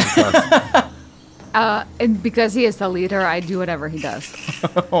cartwheels across. And because he is the leader, I do whatever he does.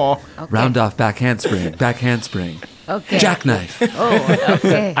 Round off, back handspring, back handspring. Okay. Jackknife. Oh,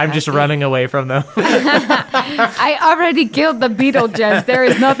 okay. I'm just running away from them. I already killed the beetle, Jens. There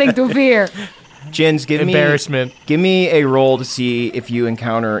is nothing to fear. Jins, give me a roll to see if you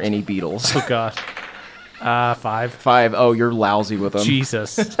encounter any beetles. Oh, God. 5. 5. Oh, you're lousy with them.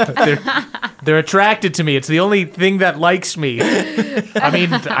 Jesus. They're attracted to me. It's the only thing that likes me. I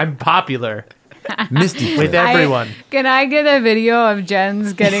mean, I'm popular Misty with flip. everyone. Can I get a video of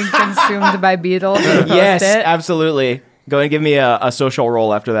Jens getting consumed by beetles? And post Yes, it? absolutely. Go and give me a social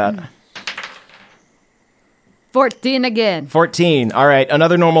roll after that. 14 again. 14. All right,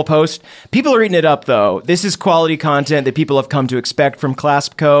 another normal post. People are eating it up, though. This is quality content that people have come to expect from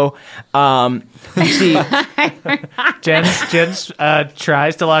Claspco. You see, Jens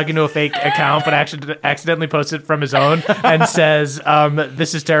tries to log into a fake account, but accidentally posts it from his own and says,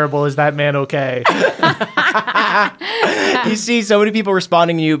 "This is terrible. Is that man okay?" you see so many people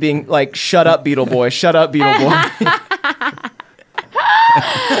responding to you being like, "Shut up, Beetle Boy. Shut up, Beetle Boy."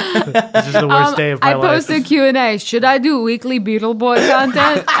 This is the worst day of my I life. posted Q&A. Should I do weekly Beetle Boy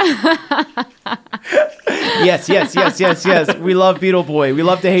content? Yes. We love Beetle Boy. We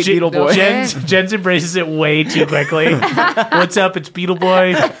love to hate Beetle Boy. Jen's embraces it way too quickly. What's up? It's Beetle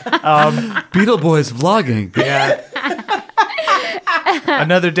Boy. Beetle Boy's vlogging. Yeah.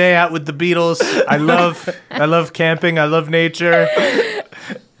 Another day out with the Beatles. I love camping. I love nature.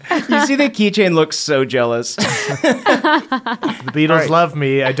 You see that Keychain looks so jealous. The Beatles love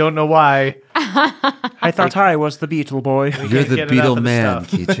me. I don't know why. I thought I was the Beetle Boy. You're the Beetle man,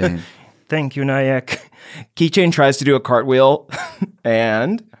 Keychain. Thank you, Nyack. Keychain tries to do a cartwheel,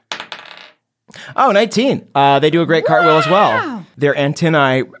 and 19. They do a great cartwheel as well. Their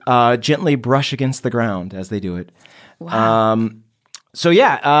antennae gently brush against the ground as they do it. Wow.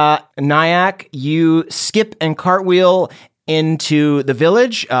 Nyack, you skip and cartwheel into the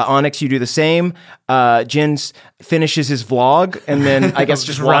village. Onyx, you do the same. Jins finishes his vlog, and then I guess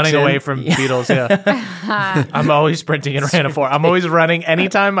just running walks away in. from Beatles. Yeah, I'm always sprinting in Ranafor. I'm always running.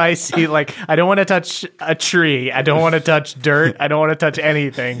 Anytime I see, I don't want to touch a tree. I don't want to touch dirt. I don't want to touch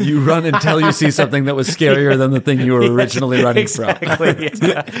anything. You run until you see something that was scarier than the thing you were originally running exactly, from.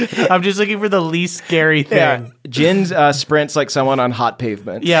 Yeah. I'm just looking for the least scary thing. Yeah. Jins sprints like someone on hot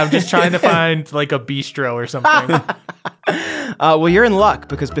pavement. Yeah, I'm just trying to find a bistro or something. Well, you're in luck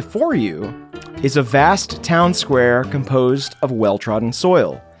because before you is a vast town square composed of well-trodden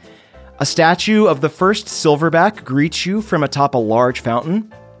soil. A statue of the first silverback greets you from atop a large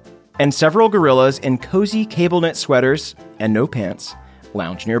fountain, and several gorillas in cozy cable-knit sweaters and no pants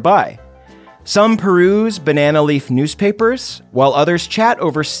lounge nearby. Some peruse banana leaf newspapers, while others chat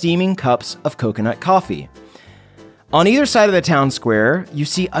over steaming cups of coconut coffee. On either side of the town square, you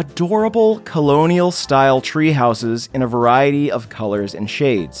see adorable colonial-style tree houses in a variety of colors and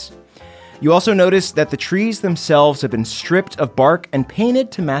shades. You also notice that the trees themselves have been stripped of bark and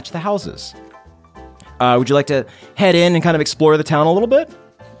painted to match the houses. Would you like to head in and kind of explore the town a little bit?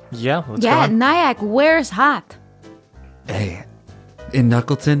 Yeah, let's go Yeah, on. Nyack, where's hot? Hey, in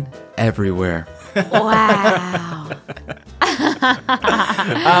Knuckleton, everywhere. Wow.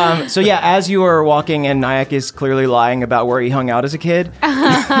 As you are walking, and Nyack is clearly lying about where he hung out as a kid,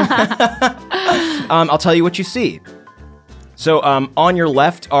 I'll tell you what you see. So on your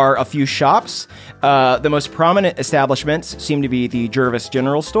left are a few shops. The most prominent establishments seem to be the Jervis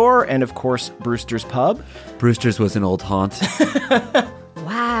General Store and, of course, Brewster's Pub. Brewster's was an old haunt.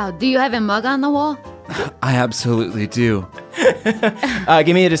 Wow. Do you have a mug on the wall? I absolutely do.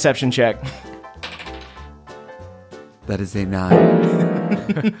 Give me a deception check. That is a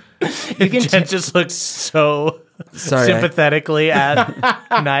 9. Jen just looks so Sorry, sympathetically at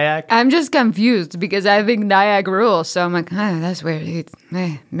Nyack. I'm just confused because I think Nyack rules. So I'm like, that's weird.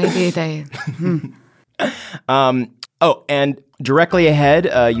 Maybe they... And directly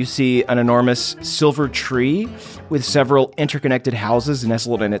ahead, you see an enormous silver tree with several interconnected houses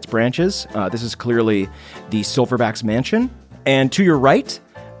nestled in its branches. This is clearly the Silverback's mansion. And to your right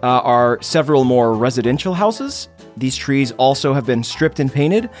are several more residential houses. These trees also have been stripped and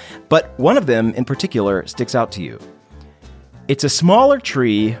painted, but one of them in particular sticks out to you. It's a smaller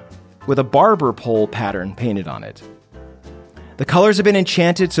tree with a barber pole pattern painted on it. The colors have been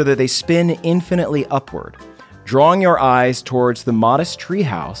enchanted so that they spin infinitely upward, drawing your eyes towards the modest tree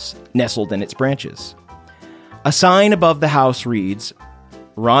house nestled in its branches. A sign above the house reads,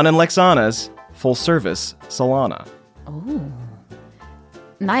 Ron and Lexana's full-service Solana. Oh.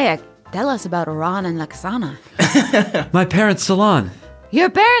 Nyack, tell us about Ron and Lexana. My parents' salon. Your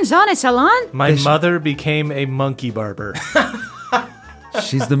parents own a salon? My mother became a monkey barber.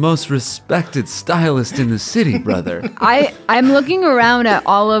 She's the most respected stylist in the city, brother. I'm looking around at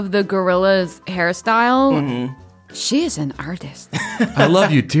all of the gorillas' hairstyle. Mm-hmm. She is an artist. I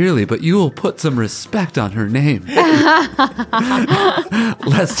love you dearly, but you will put some respect on her name.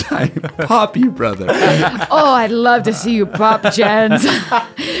 Lest I pop you, brother. Oh, I'd love to see you pop Jens.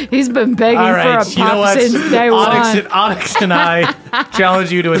 He's been begging All right, for a pop since day Onyx and I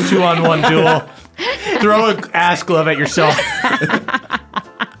challenge you to a 2-on-1 duel. Throw an ass glove at yourself.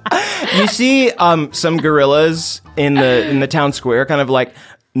 You see some gorillas in the town square kind of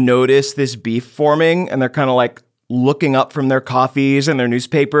notice this beef forming, and they're kind of looking up from their coffees and their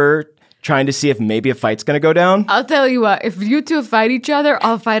newspaper, trying to see if maybe a fight's going to go down. I'll tell you what, if you two fight each other,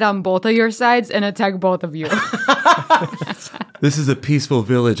 I'll fight on both of your sides and attack both of you. This is a peaceful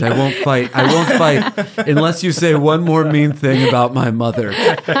village. I won't fight. I won't fight unless you say one more mean thing about my mother.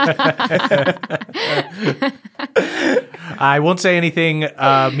 I won't say anything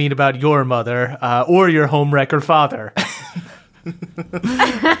mean about your mother or your homewrecker father. Nyack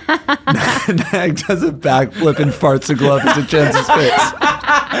does a backflip and farts a glove into Jens' face.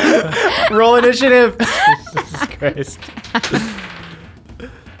 Roll initiative. Jesus Christ.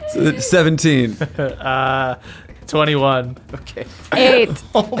 17. 21. Okay. 8.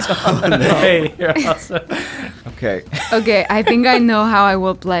 Hey, you're awesome. Okay. Okay, I think I know how I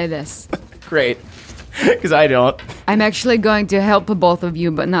will play this. Great. Because I don't. I'm actually going to help both of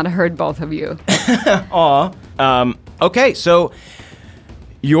you, but not hurt both of you. Aw. Okay, so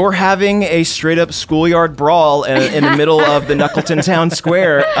you're having a straight-up schoolyard brawl in the middle of the Knuckleton Town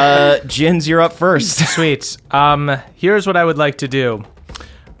Square. Jins, you're up first. Sweet. Here's what I would like to do.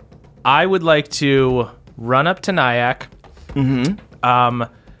 I would like to run up to Nyack.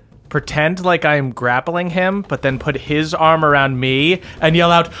 Pretend like I'm grappling him, but then put his arm around me and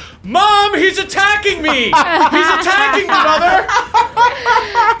yell out, "Mom, he's attacking me! He's attacking me, Mother!"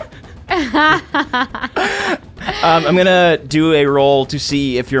 I'm going to do a roll to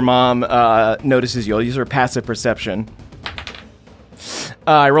see if your mom notices you. I'll use her passive perception.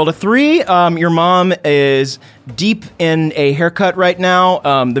 I rolled a 3. Your mom is deep in a haircut right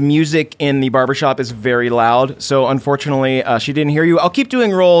now. The music in the barbershop is very loud, so unfortunately she didn't hear you. I'll keep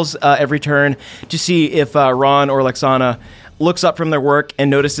doing rolls every turn to see if Ron or Lexana looks up from their work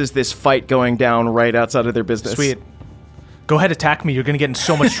and notices this fight going down right outside of their business. Sweet. Go ahead, attack me. You're going to get in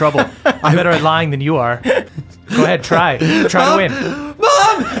so much trouble. I'm better at lying than you are. Go ahead, try. Try to win.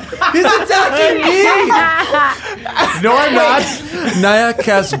 Mom! He's attacking me! No, I'm not. Nyack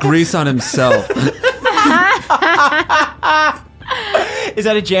casts grease on himself. Is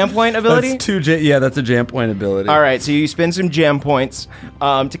that a jam point ability? That's a jam point ability. All right, so you spend some jam points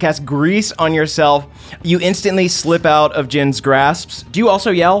to cast grease on yourself. You instantly slip out of Jin's grasps. Do you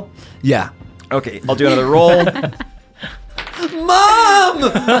also yell? Yeah. Okay, I'll do another roll.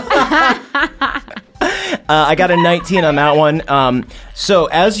 Mom! I got a 19 on that one. So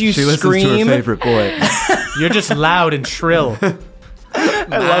as you She listens scream, to her favorite boy. You're just loud and shrill.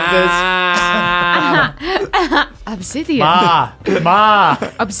 I love this. Obsidian. Ma.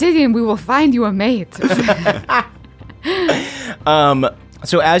 Obsidian, we will find you a mate.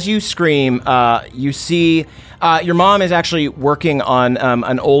 So as you scream, you see your mom is actually working on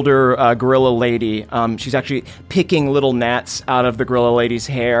an older gorilla lady. She's actually picking little gnats out of the gorilla lady's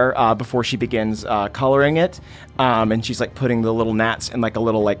hair before she begins coloring it. And she's like putting the little gnats in like a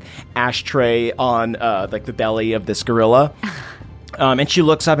little like ashtray on like the belly of this gorilla. And she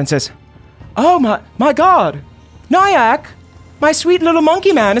looks up and says, "Oh my God, Nyack! My sweet little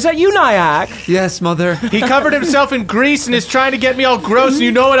monkey man, is that you, Nyack?" Yes, Mother. He covered himself in grease and is trying to get me all gross, and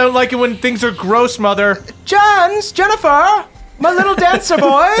you know I don't like it when things are gross, Mother. Jennifer, my little dancer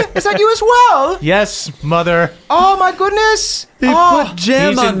boy, is that you as well? Yes, Mother. Oh my goodness! He put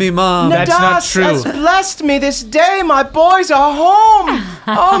jam on me, Mom. That's not Nadas true. has blessed me this day. My boys are home.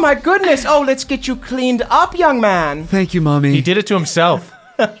 Oh my goodness! Oh, let's get you cleaned up, young man. Thank you, Mommy. He did it to himself.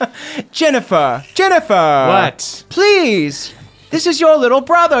 Jennifer. What? Please. This is your little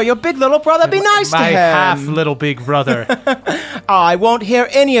brother, your big little brother. Be nice to My him. half little big brother. I won't hear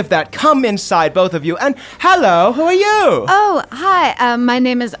any of that. Come inside, both of you. And hello, who are you? Oh, hi. My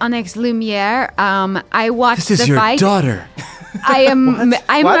name is Onyx Lumiere. I watched This is the your fight. daughter. I am.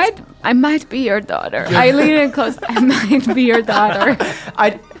 What? I might be your daughter. I lean in close. I might be your daughter.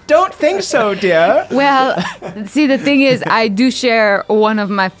 I don't think so, dear. Well, see, the thing is, I do share one of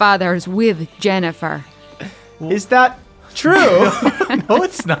my fathers with Jennifer. Is that true? No,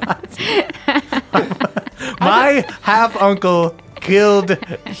 it's not. My half uncle killed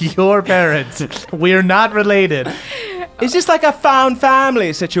your parents. We're not related. Is this like a found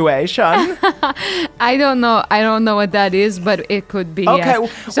family situation? I don't know. I don't know what that is, but it could be. Okay,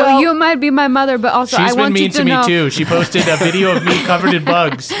 yes. So well- you might be my mother, but also She's I want been you mean to to me know. too. She posted a video of me covered in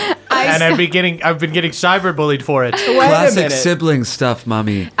bugs, and I've been getting cyberbullied for it. Wait a Classic minute. sibling stuff,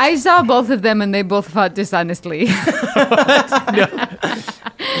 Mommy. I saw both of them, and they both fought dishonestly.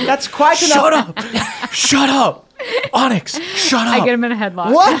 That's quite enough. Shut up, Onyx. Shut up. I get him in a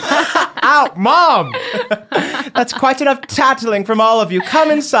headlock. What? Ow, Mom. That's quite enough tattling from all of you.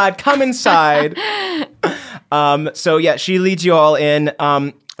 Come inside. Come inside. So yeah, she leads you all in.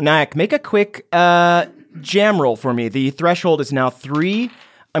 Nyack, make a quick jam roll for me. The threshold is now 3.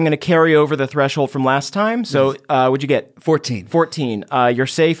 I'm going to carry over the threshold from last time. So what'd you get? 14. 14. You're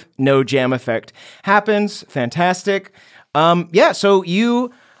safe. No jam effect happens. Fantastic. Yeah, so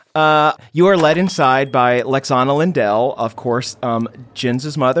you are led inside by Lexana Lindell, of course,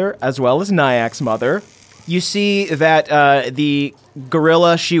 Jin's mother, as well as Nyack's mother. You see that the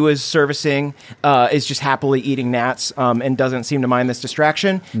gorilla she was servicing is just happily eating gnats and doesn't seem to mind this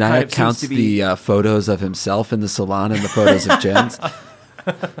distraction. Nyack counts the photos of himself in the salon and the photos of Jens.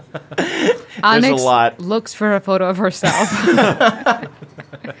 Onyx a lot. looks for a photo of herself.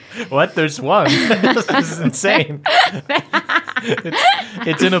 What? There's one. This is insane.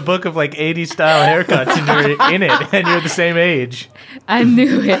 It's in a book of like 80s style haircuts, and you're in it, and you're the same age. I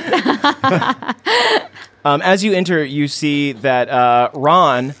knew it. As you enter, you see that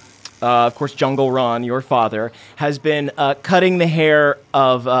Ron, of course, Jungle Ron, your father, has been cutting the hair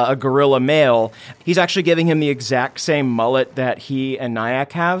of a gorilla male. He's actually giving him the exact same mullet that he and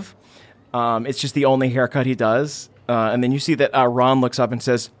Nyack have. It's just the only haircut he does. And then you see that Ron looks up and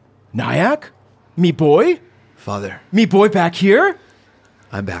says, Nyack? Me boy? Father, Me boy back here?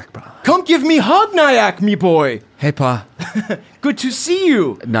 I'm back, bro. Come give me hug, Nyack, me boy. Hey, Pa. Good to see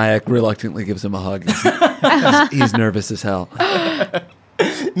you. Nyack reluctantly gives him a hug. He's nervous as hell.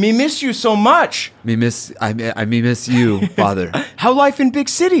 Me miss you so much. Me miss you, Father. How life in big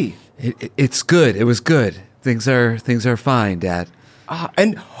city? It's good. It was good. Things are fine, Dad.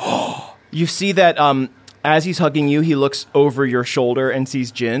 And you see that as he's hugging you, he looks over your shoulder and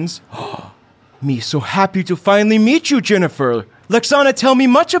sees Jin's. Me so happy to finally meet you, Jennifer. Lexana, tell me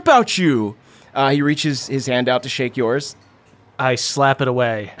much about you. He reaches his hand out to shake yours. I slap it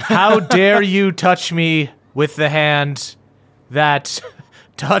away. How dare you touch me with the hand that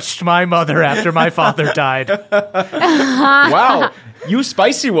touched my mother after my father died? Wow, you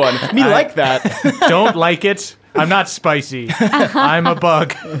spicy one. Me like that. Don't like it. I'm not spicy. I'm a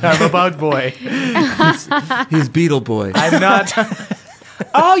bug. I'm a bug boy. He's Beetle Boy. I'm not.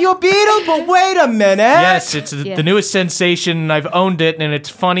 Oh, you're Beetle, but wait a minute. Yes, it's the newest sensation, and I've owned it, and it's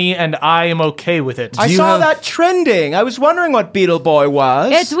funny, and I am okay with it. I saw that trending. I was wondering what Beetle Boy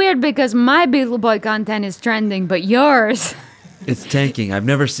was. It's weird because my Beetle Boy content is trending, but yours... It's tanking. I've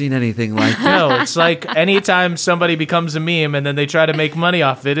never seen anything like that. No, it's like anytime somebody becomes a meme and then they try to make money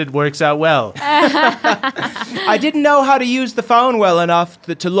off it, it works out well. I didn't know how to use the phone well enough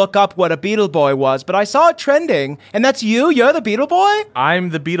to look up what a Beetle Boy was, but I saw it trending. And that's you? You're the Beetle Boy?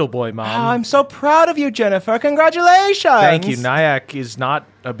 I'm the Beetle Boy, Mom. Oh, I'm so proud of you, Jennifer. Congratulations. Thank you. Nyack is not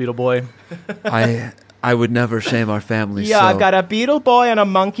a Beetle Boy. I would never shame our family. Yeah, so. I've got a Beetle Boy and a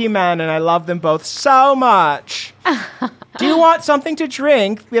Monkey Man, and I love them both so much. Do you want something to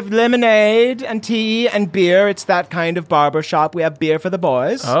drink? We have lemonade and tea and beer. It's that kind of barber shop. We have beer for the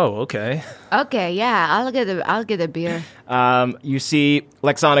boys. Oh, okay. Okay, yeah, I'll get a beer. You see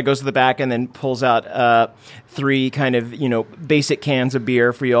Lexana goes to the back and then pulls out 3 kind of, basic cans of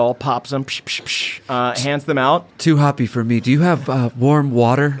beer for you all, pops them, hands them out. Too hoppy for me. Do you have warm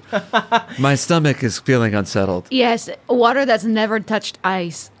water? My stomach is feeling unsettled. Yes, water that's never touched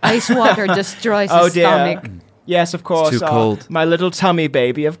ice. Ice water destroys his stomach. Yes, of course. It's too cold. My little tummy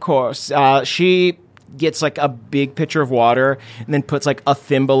baby, of course. She gets like a big pitcher of water and then puts like a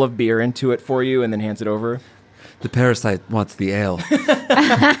thimble of beer into it for you and then hands it over. The parasite wants the ale.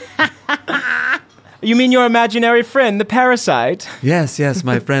 You mean your imaginary friend, the parasite? Yes,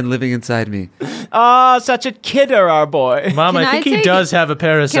 my friend living inside me. Ah, such a kidder, our boy. Mom, I think he does have a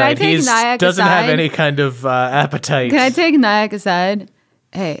parasite. He Nyack doesn't have aside? any kind of appetite. Can I take Nyack aside?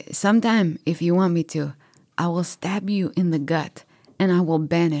 Hey, sometime, if you want me to, I will stab you in the gut and I will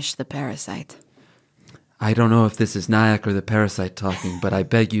banish the parasite. I don't know if this is Nyack or the parasite talking, but I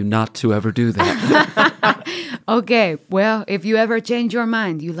beg you not to ever do that. Okay, well, if you ever change your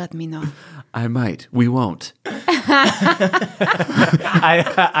mind, you let me know. I might. We won't.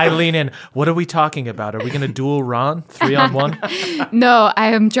 I lean in. What are we talking about? Are we going to duel Ron 3-on-1? No, I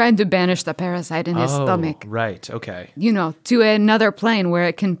am trying to banish the parasite in his stomach. Right. Okay. To another plane where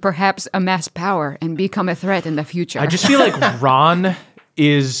it can perhaps amass power and become a threat in the future. I just feel like Ron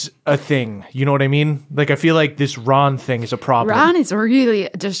is a thing. You know what I mean? Like, I feel like this Ron thing is a problem. Ron is really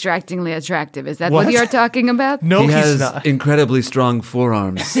distractingly attractive. Is that what you're talking about? No, he he's has not. incredibly strong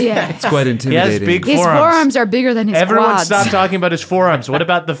forearms. Yeah. It's quite He intimidating. has big His forearms are bigger than his Everyone quads. stop talking about his forearms. What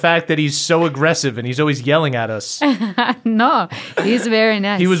about the fact that he's so aggressive and he's always yelling at us? No, he's very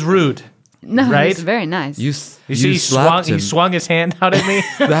nice. He was rude. No, right? he's very nice. You see, he slapped him. swung his hand out at me.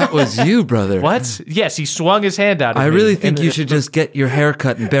 That was you, brother. What? Yes, he swung his hand out at me. I really think you should just get your hair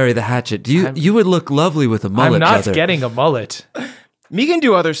cut and bury the hatchet. You would look lovely with a mullet, I'm not brother. getting a mullet. Me can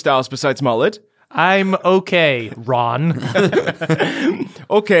do other styles besides mullet. I'm okay, Ron.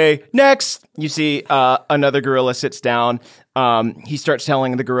 Okay, next, you see another gorilla sits down. He starts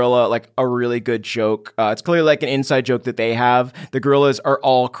telling the gorilla like a really good joke. It's clearly like an inside joke that they have. The gorillas are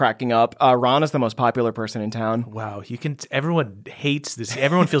all cracking up. Ron is the most popular person in town. Wow, everyone hates this.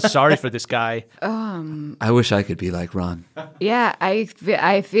 Everyone feels sorry for this guy. I wish I could be like Ron. Yeah,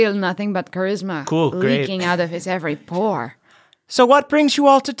 I feel nothing but charisma Cool, great. leaking out of his every pore. So what brings you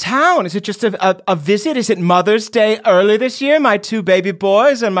all to town? Is it just a visit? Is it Mother's Day early this year? My 2 baby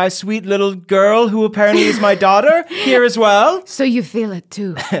boys and my sweet little girl, who apparently is my daughter, here as well? So you feel it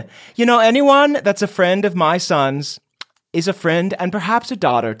too. You know, anyone that's a friend of my son's is a friend and perhaps a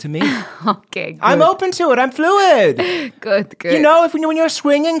daughter to me. Okay, good. I'm open to it. I'm fluid. Good. You know, when you're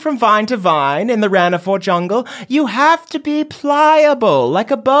swinging from vine to vine in the Ranifort jungle, you have to be pliable, like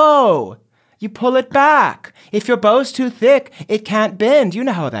a bow. You pull it back. If your bow's too thick, it can't bend. You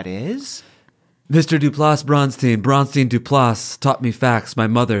know how that is. Mr. Duplass Bronstein Duplass taught me facts. My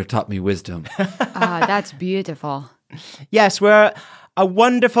mother taught me wisdom. That's beautiful. Yes, we're a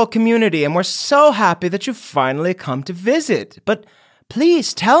wonderful community, and we're so happy that you've finally come to visit. But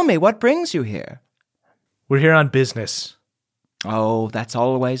please tell me, what brings you here? We're here on business. Oh, that's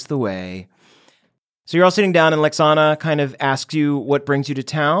always the way. So you're all sitting down, and Lexana kind of asks you what brings you to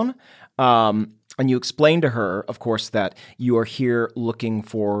town. And you explain to her, of course, that you are here looking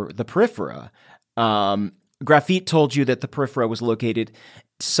for the Periphera. Graphite told you that the Periphera was located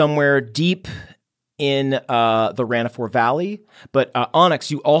somewhere deep in the Ranifort Valley. But Onyx,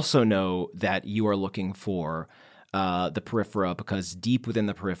 you also know that you are looking for the Periphera because deep within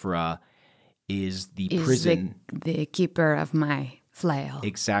the Periphera is the prison. The keeper of my flail.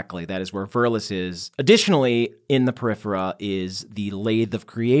 Exactly. That is where Verlis is. Additionally, in the Periphera is the Lathe of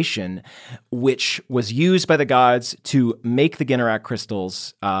Creation, which was used by the gods to make the Ginnerak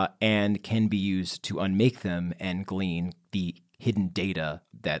crystals and can be used to unmake them and glean the hidden data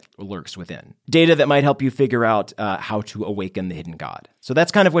that lurks within. Data that might help you figure out how to awaken the hidden god. So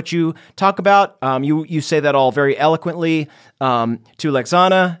that's kind of what you talk about. You say that all very eloquently to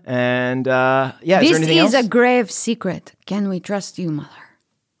Lexana. And is there anything else? This is a grave secret. Can we trust you, Mother?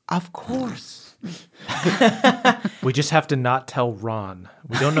 Of course. We just have to not tell Ron.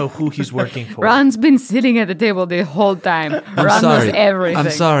 We don't know who he's working for. Ron's been sitting at the table the whole time. I'm Ron sorry. knows everything. I'm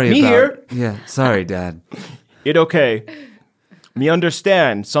sorry Me about here. Yeah, sorry, Dad. It okay. Me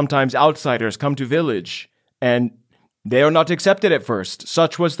understand sometimes outsiders come to village, and they are not accepted at first.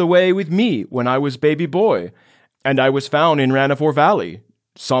 Such was the way with me when I was baby boy, and I was found in Ranifort Valley.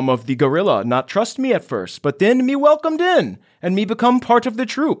 Some of the gorilla not trust me at first, but then me welcomed in, and me become part of the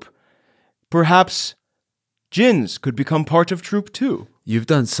troop. Perhaps Jins could become part of troop too. You've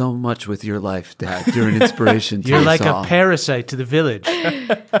done so much with your life, Dad. You're an inspiration to You're us like all. a parasite to the village.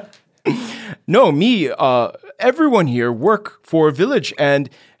 No, me, everyone here work for a village and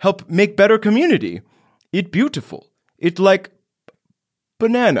help make better community. It beautiful. It like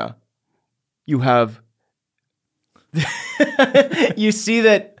banana. You have... You see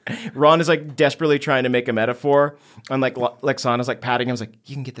that Ron is like desperately trying to make a metaphor, and like Lexana's like patting him. He's like,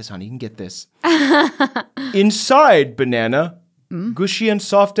 you can get this, honey. You can get this. Inside banana, gushy and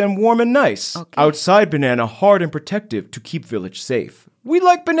soft and warm and nice. Okay. Outside banana, hard and protective to keep village safe. We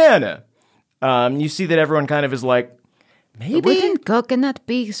like banana. You see that everyone kind of is like, maybe? Wouldn't coconut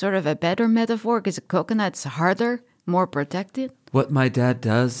be sort of a better metaphor? Because coconut's harder, more protected? What my dad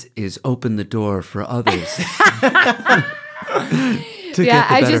does is open the door for others.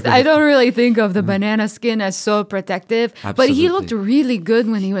 I don't really think of the banana skin as so protective. But he Absolutely. looked really good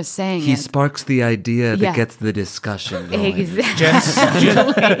when he was saying He it. sparks the idea that Yeah. gets the discussion going.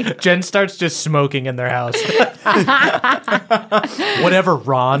 Exactly. Jen starts just smoking in their house. Whatever,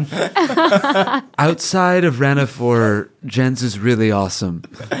 Ron. Outside of Ranifort, Jens is really awesome.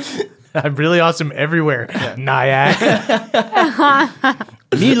 I'm really awesome everywhere. Nyack.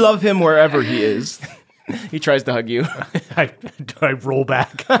 Me love him wherever he is. He tries to hug you. I roll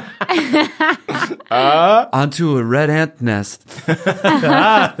back. Onto a red ant nest.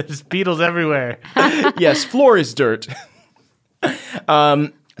 There's beetles everywhere. Yes, floor is dirt.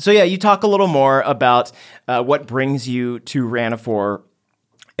 So yeah, you talk a little more about what brings you to Ranifort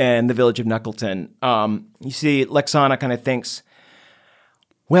and the village of Knuckleton. You see, Lexana kind of thinks,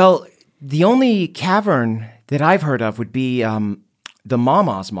 well, the only cavern that I've heard of would be the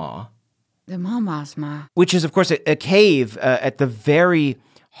Mama's Maw, The Mama's Ma. which is, of course, a cave at the very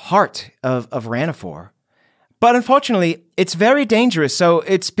heart of Ranifort. But unfortunately, it's very dangerous, so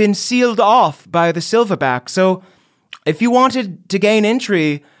it's been sealed off by the Silverback. So if you wanted to gain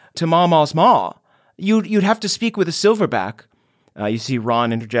entry to Mama's Maw, you'd have to speak with a Silverback. You see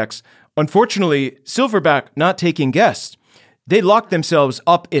Ron interjects, "Unfortunately, Silverback not taking guests. They lock themselves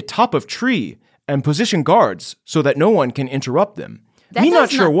up atop of tree and position guards so that no one can interrupt them. Me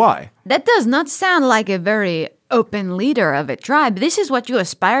not sure why." That does not sound like a very open leader of a tribe. This is what you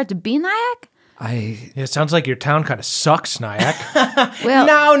aspire to be, Nyack? It sounds like your town kind of sucks, Nyack. Well,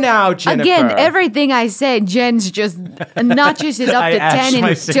 now, Jennifer. again, everything I say, Jen's just notches it up I to ash 10 my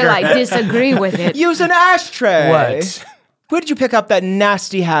until I cigarette. disagree with it. Use an ashtray. What? Where did you pick up that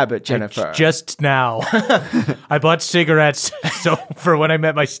nasty habit, Jennifer? Just now. I bought cigarettes for when I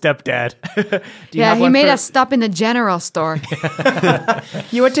met my stepdad. Yeah, he made us stop in the general store.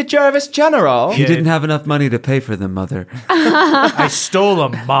 You went to Jervis General? You didn't have enough money to pay for them, Mother. I stole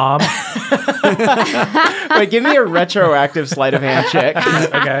them, Mom. Wait, give me a retroactive sleight of hand check.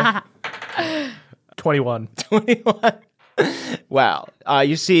 Okay. 21. Wow.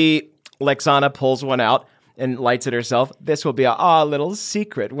 You see Lexana pulls one out and lights it herself. This will be a little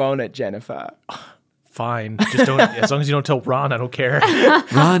secret, won't it, Jennifer? Fine. Just don't. As long as you don't tell Ron, I don't care.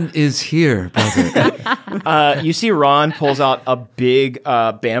 Ron is here, brother. You see Ron pulls out a big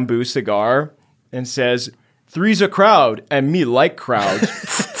bamboo cigar and says, "Three's a crowd, and me like crowds."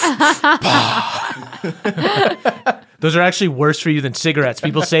 Those are actually worse for you than cigarettes.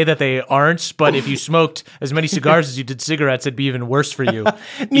 People say that they aren't, but if you smoked as many cigars as you did cigarettes, it'd be even worse for you.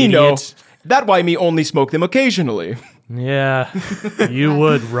 Me know. Idiot. That why me only smoke them occasionally. Yeah, you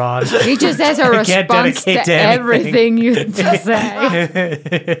would, Ron. He just has a Can't response dedicate to to everything you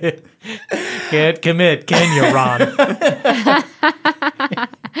say. Can't commit, can you, Ron?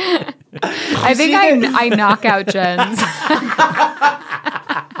 I think I knock out Jen's.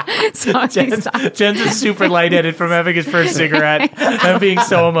 So Jen's is super lightheaded from having his first cigarette and being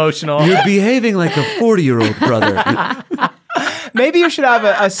so emotional. You're behaving like a 40-year-old brother. Maybe you should have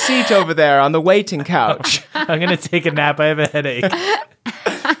a seat over there on the waiting couch. I'm going to take a nap. I have a headache.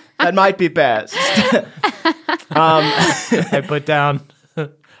 That might be best. I put down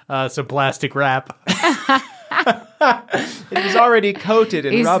some plastic wrap. It was already coated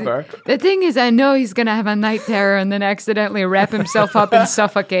in rubber. The thing is, I know he's going to have a night terror and then accidentally wrap himself up and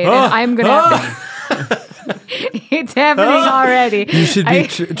suffocate. And I'm going to have to... It's happening already. You should be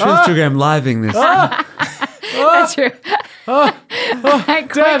Instagram living this. That's true.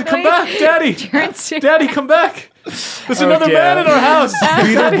 Dad, come back, Daddy. Daddy, come back. There's another man in our house.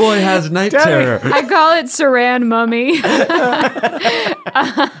 Beetle Boy has night terror. I call it Saran Mummy.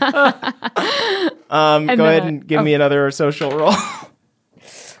 Go ahead and give me another social roll.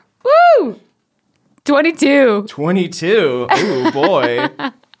 Woo! 22. 22. Ooh, boy.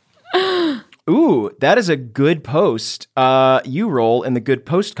 Ooh, that is a good post. You roll in the good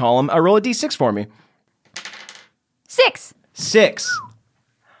post column. Roll a d6 for me. 6. 6.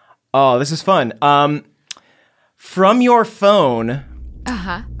 Oh, this is fun. From your phone,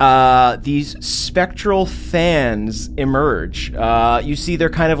 these spectral fans emerge. You see they're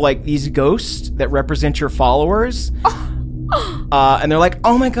kind of like these ghosts that represent your followers. And they're like,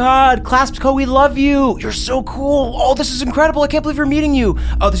 "Oh my God, Claspco, we love you. You're so cool. Oh, this is incredible. I can't believe we're meeting you.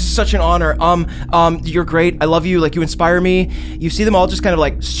 Oh, this is such an honor. You're great. I love you. Like, you inspire me." You see them all just kind of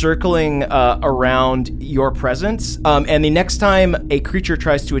like circling around your presence. And the next time a creature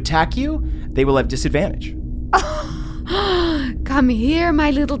tries to attack you, they will have disadvantage. Come here,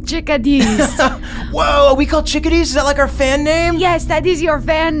 my little chickadees. Whoa, are we called chickadees? Is that like our fan name? Yes, that is your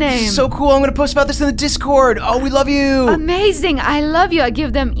fan name. So cool. I'm going to post about this in the Discord. Oh, we love you. Amazing. I love you. I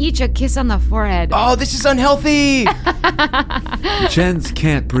give them each a kiss on the forehead. Oh, this is unhealthy. Jens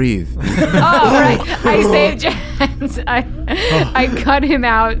can't breathe. Oh, right. I saved Jens. I cut him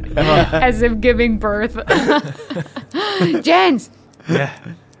out as if giving birth. Jens. Yeah.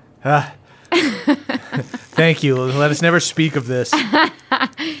 Thank you. Let us never speak of this.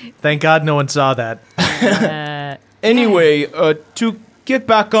 Thank God no one saw that. Anyway, to get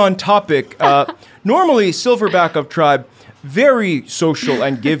back on topic, normally Silverback of Tribe, very social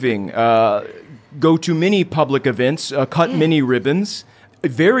and giving. Go to many public events, cut many ribbons.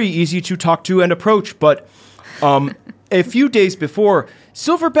 Very easy to talk to and approach. But a few days before,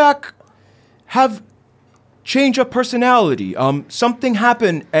 Silverback have change of personality. Something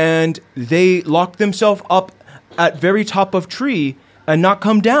happened and they locked themselves up at very top of tree and not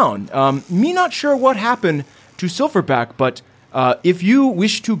come down. Me not sure what happened to Silverback, but if you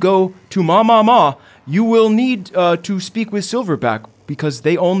wish to go to Ma, you will need to speak with Silverback because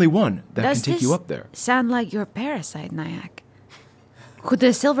they only one that can take you up there. Sound like your parasite, Nyack? Could the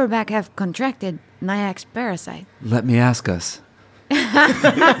Silverback have contracted Nyack's parasite? Let me ask us.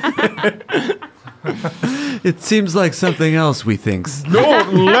 It seems like something else we thinks.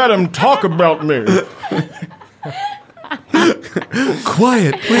 Don't let him talk about me.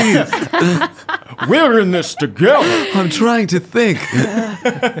 Quiet, please. We're in this together. I'm trying to think.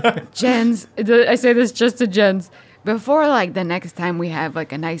 Jens, I say this just to Jens. Before, like, the next time we have,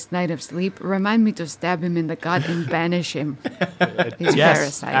 like, a nice night of sleep, remind me to stab him in the gut and banish him. He's Yes,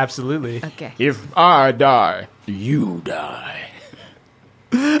 parasite. absolutely. Okay. If I die, you die.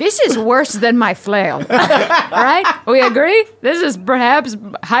 This is worse than my flail. Right? We agree? This is perhaps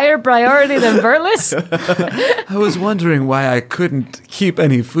higher priority than Verlis? I was wondering why I couldn't keep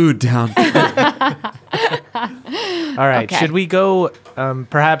any food down. All right, Okay. should we go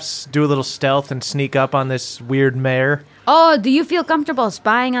perhaps do a little stealth and sneak up on this weird mare? Oh, do you feel comfortable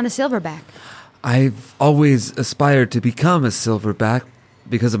spying on a silverback? I've always aspired to become a silverback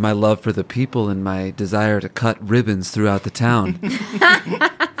because of my love for the people and my desire to cut ribbons throughout the town.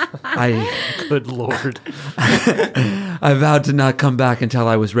 Good Lord. I vowed to not come back until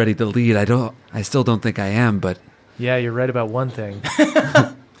I was ready to lead. I still don't think I am, but Yeah, you're right about one thing.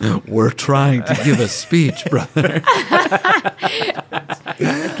 we're trying to give a speech, brother.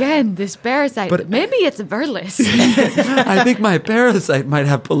 Again, this parasite. But- Maybe it's Verlis. I think my parasite might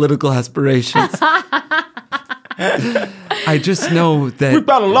have political aspirations. I just know We've that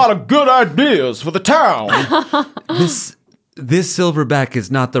got a lot of good ideas for the town. this silverback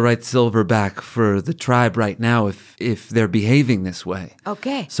is not the right silverback for the tribe right now if they're behaving this way.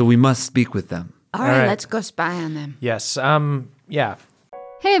 Okay. So we must speak with them. All right, right. let's go spy on them. Yes, yeah.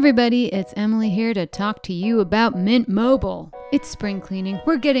 Hey everybody, it's Emily here to talk to you about Mint Mobile. It's spring cleaning.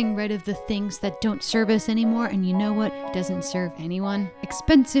 We're getting rid of the things that don't serve us anymore, and you know what doesn't serve anyone?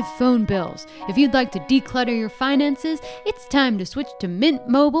 Expensive phone bills. If you'd like to declutter your finances, it's time to switch to Mint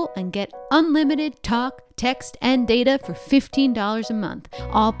Mobile and get unlimited talk, text, and data for $15 a month.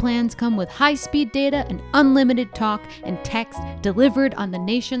 All plans come with high-speed data and unlimited talk and text delivered on the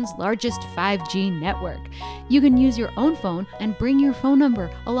nation's largest 5G network. You can use your own phone and bring your phone number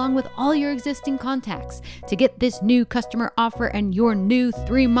along with all your existing contacts. To get this new customer offer and your new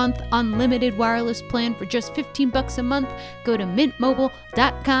 3-month unlimited wireless plan for just $15 a month, go to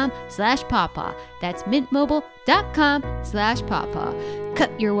mintmobile.com/pawpaw. That's mintmobile.com/pawpaw.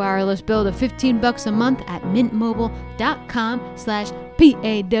 Cut your wireless bill to $15 a month at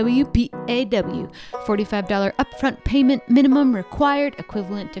mintmobile.com/PAWPAW. $45 upfront payment minimum required,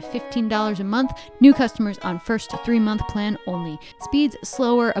 equivalent to $15 a month. New customers on first 3-month plan only. Speeds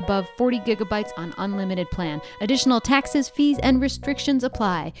slower above 40 gigabytes on unlimited plan. Additional taxes, fees, and restrictions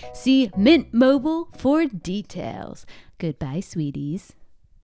apply. See Mint Mobile for details. Goodbye, sweeties.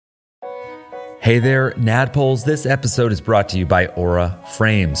 Hey there, Nadpoles. This episode is brought to you by Aura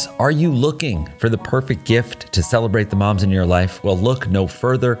Frames. Are you looking for the perfect gift to celebrate the moms in your life? Well, look no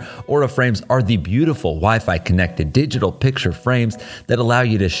further. Aura Frames are the beautiful Wi-Fi connected digital picture frames that allow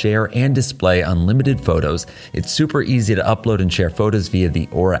you to share and display unlimited photos. It's super easy to upload and share photos via the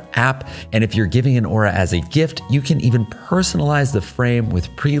Aura app. And if you're giving an Aura as a gift, you can even personalize the frame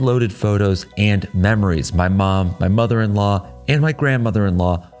with preloaded photos and memories. My mom, my mother-in-law, and my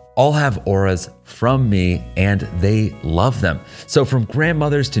grandmother-in-law all have Auras from me, and they love them. So from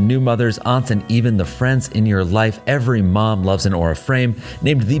grandmothers to new mothers, aunts, and even the friends in your life, every mom loves an Aura frame.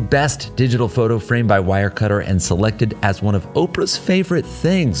 Named the best digital photo frame by Wirecutter and selected as one of Oprah's favorite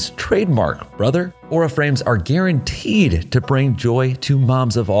things. Trademark, brother. Aura frames are guaranteed to bring joy to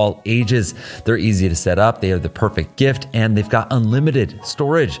moms of all ages. They're easy to set up, they are the perfect gift, and they've got unlimited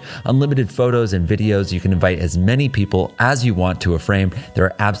storage, unlimited photos and videos. You can invite as many people as you want to a frame. There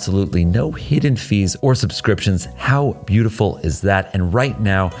are absolutely no hidden fees or subscriptions. How beautiful is that? And right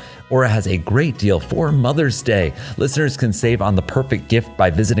now, Aura has a great deal for Mother's Day. Listeners can save on the perfect gift by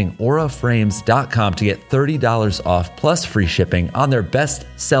visiting auraframes.com to get $30 off plus free shipping on their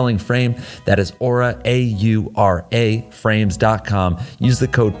best-selling frame. That is Aura, A-U-R-A, frames.com. Use the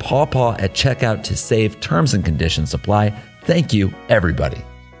code PAWPAW at checkout to save. Terms and conditions apply. Thank you, everybody.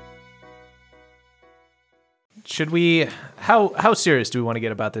 Should we? How serious do we want to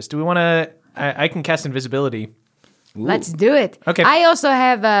get about this? Do we want to? I can cast invisibility. Let's do it. Okay. I also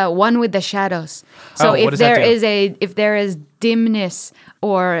have one with the shadows. So Oh, what if does that there is dimness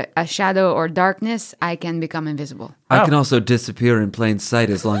or a shadow or darkness, I can become invisible. I can also disappear in plain sight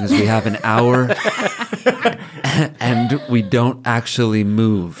as long as we have an hour and we don't actually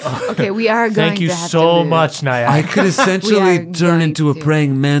move. Okay, we are going Thank you to have so to move. much, Naya. I could We essentially are turn going into a to.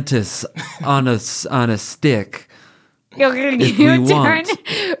 praying mantis on a stick. Okay, If we want.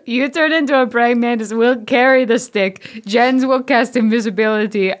 You turn into a praying mantis. We'll carry the stick. Jens will cast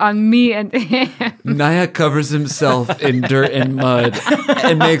invisibility on me and him. Naya covers himself in dirt and mud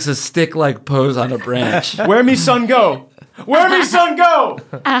and makes a stick-like pose on a branch. Where me son go? Where me son go?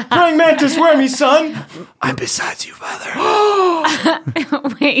 Praying mantis, where me son? I'm beside you, Father.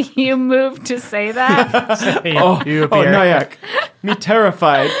 Wait, you moved to say that? You appear. Nyack. Me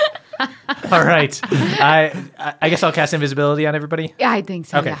terrified. All right. I guess I'll cast invisibility on everybody. Yeah, I think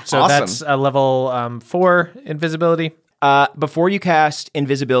so. Okay, Yeah. so Awesome. that's a level 4 invisibility. Before you cast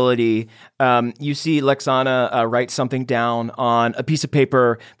invisibility, you see Lexana write something down on a piece of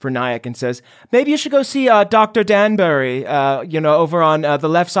paper for Nyack and says, maybe you should go see Dr. Danbury, over on the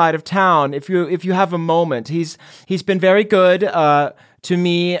left side of town if you have a moment. He's been very good to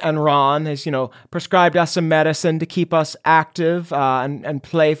me and Ron. Has, prescribed us some medicine to keep us active and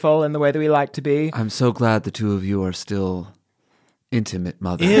playful in the way that we like to be. I'm so glad the two of you are still intimate,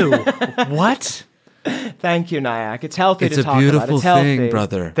 Mother. Ew. What? Thank you, Nyack. It's healthy It's to a talk about. beautiful It's healthy. thing,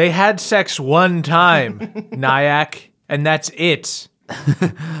 brother. They had sex one time, Nyack, and that's it.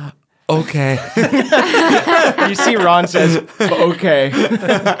 Okay. You see Ron says, okay.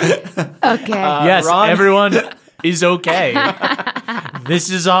 Okay. Yes, Ron? everyone is okay. This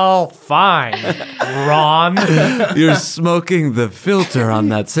is all fine, Ron. You're smoking the filter on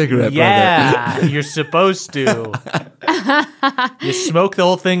that cigarette, brother. Yeah, you're supposed to. You smoke the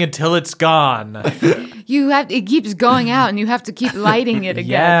whole thing until it's gone. it keeps going out, and you have to keep lighting it again.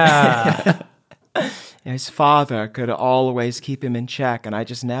 Yeah. His father could always keep him in check, and I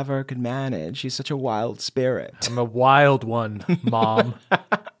just never could manage. He's such a wild spirit. I'm a wild one, Mom.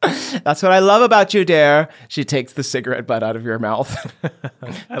 That's what I love about you, Dare. She takes the cigarette butt out of your mouth,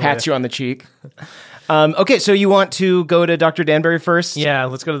 pats you on the cheek. Okay, so you want to go to Dr. Danbury first? Yeah,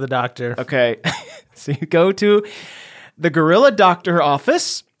 let's go to the doctor. Okay. So you go to the Gorilla Doctor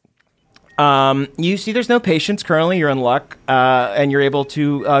office. You see there's no patients currently. You're in luck, and you're able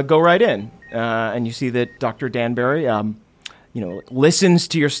to go right in. And you see that Dr. Danbury, listens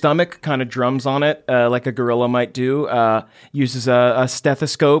to your stomach, kind of drums on it like a gorilla might do, uses a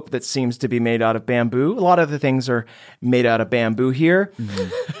stethoscope that seems to be made out of bamboo. A lot of the things are made out of bamboo here.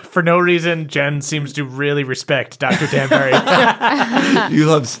 For no reason, Jen seems to really respect Dr. Danbury. You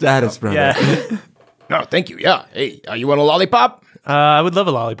love status, brother. Yeah. No, thank you. Yeah. Hey, you want a lollipop? I would love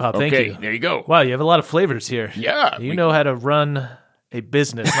a lollipop. Thank Okay, you. there you go. Wow, you have a lot of flavors here. Yeah, You know how to run a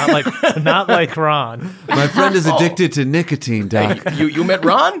business, not like Ron. My friend is addicted to nicotine, Doc. You met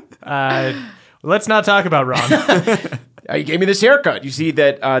Ron? Let's not talk about Ron. You gave me this haircut. You see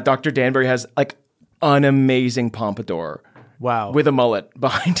that Dr. Danbury has like an amazing pompadour Wow. with a mullet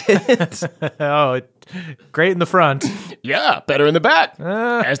behind it. Great in the front. Yeah, better in the back,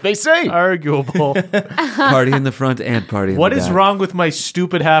 as they say. Arguable. Party in the front and party in What the back. is wrong with my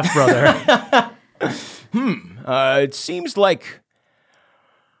stupid half brother? It seems like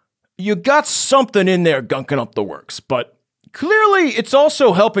you got something in there gunking up the works, but clearly it's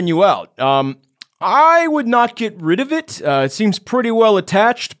also helping you out. I would not get rid of it. It seems pretty well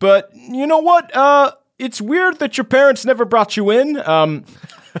attached, but you know what? It's weird that your parents never brought you in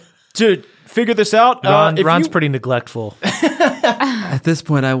to figure this out. Ron's pretty neglectful. At this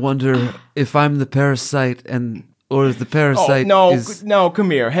point, I wonder if I'm the parasite or if the parasite is... No,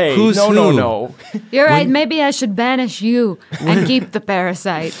 come here. Hey, Who's no. who? You're right. Maybe I should banish you and keep the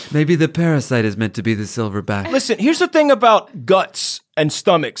parasite. Maybe the parasite is meant to be the silverback. Listen, here's the thing about guts and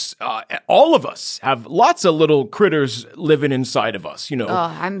stomachs. All of us have lots of little critters living inside of us, Oh,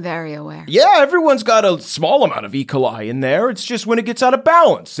 I'm very aware. Yeah, everyone's got a small amount of E. coli in there. It's just when it gets out of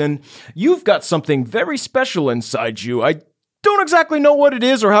balance. And you've got something very special inside you. I don't exactly know what it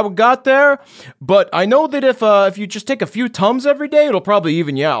is or how it got there, but I know that if you just take a few Tums every day, it'll probably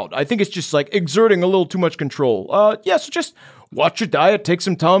even you out. I think it's just like exerting a little too much control. So just watch your diet, take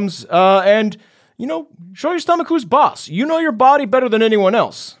some Tums, and, show your stomach who's boss. You know your body better than anyone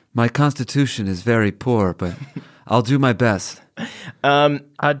else. My constitution is very poor, but I'll do my best.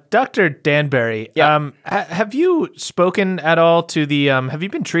 Dr. Danbury, Yeah. have you spoken at all to the, have you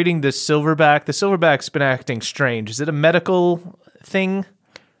been treating the silverback? The silverback's been acting strange. Is it a medical thing?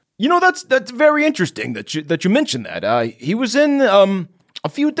 That's very interesting that you mentioned that. He was in a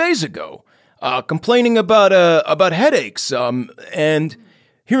few days ago, complaining about headaches and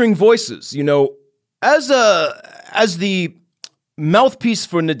hearing voices. As the mouthpiece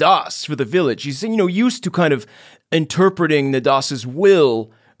for Nadas for the village, he's used to kind of interpreting Nadas's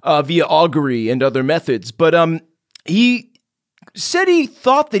will via augury and other methods. But he said he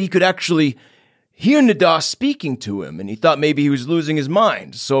thought that he could actually hear Nadas speaking to him, and he thought maybe he was losing his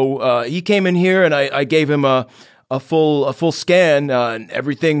mind. So he came in here, and I gave him a full scan, and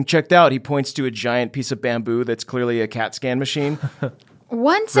everything checked out. He points to a giant piece of bamboo that's clearly a CAT scan machine.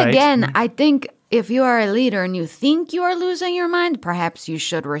 Once Right. again, I think if you are a leader and you think you are losing your mind, perhaps you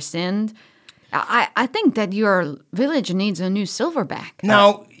should rescind. I think that your village needs a new silverback.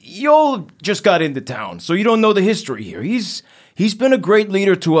 Now, y'all just got into town, so you don't know the history here. He's been a great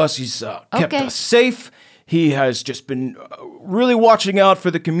leader to us. He's kept us safe. He has just been really watching out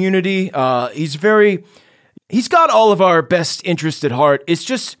for the community. He's got all of our best interest at heart. It's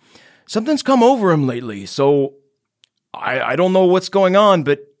just something's come over him lately, so I don't know what's going on,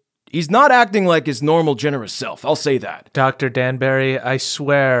 but he's not acting like his normal generous self. I'll say that. Dr. Danbury, I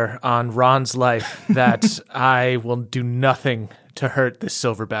swear on Ron's life that I will do nothing to hurt this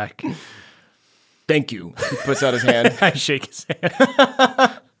silverback. Thank you. He puts out his hand. I shake his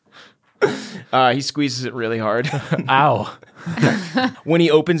hand. He squeezes it really hard. Ow. When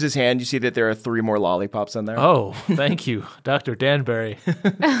he opens his hand, you see that there are 3 more lollipops in there. Oh, thank you, Dr. Danbury.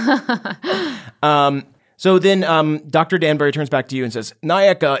 So then Dr. Danbury turns back to you and says,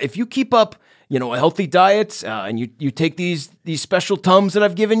 Nyack, if you keep up, a healthy diet and you take these special Tums that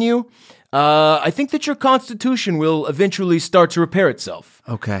I've given you, I think that your constitution will eventually start to repair itself.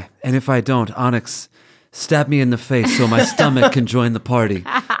 Okay. And if I don't, Onyx, stab me in the face so my stomach can join the party.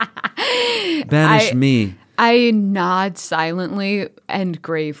 Banish me. I nod silently and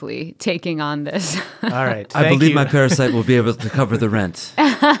gravely, taking on this. All right. I believe my parasite will be able to cover the rent.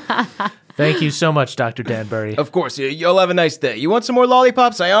 Thank you so much, Dr. Danbury. Of course, you'll have a nice day. You want some more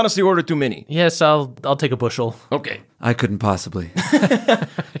lollipops? I honestly ordered too many. Yes, I'll take a bushel. Okay. I couldn't possibly.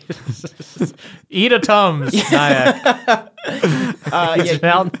 Eat a Tums, Nyack. He's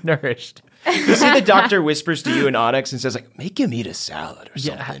malnourished. You see the doctor whispers to you and Onyx and says, make him eat a salad or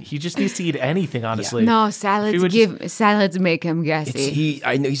something. Yeah, he just needs to eat anything, honestly. No, salads make him gassy.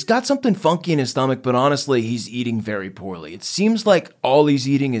 I know he's got something funky in his stomach, but honestly, he's eating very poorly. It seems like all he's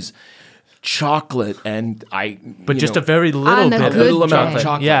eating is chocolate, and a very little bit of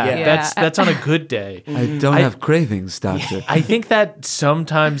chocolate. Yeah, that's on a good day. I don't have cravings, doctor. I think that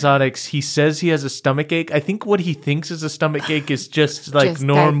sometimes Onyx, he says he has a stomach ache. I think what he thinks is a stomach ache is just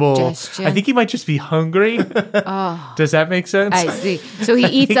normal. Digestion. I think he might just be hungry. Does that make sense? I see. So he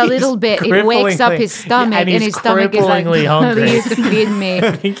eats a little bit. It wakes up his stomach, and his stomach is like, hungry. He used to feed me.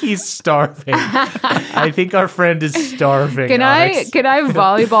 I think he's starving. I think our friend is starving. Can I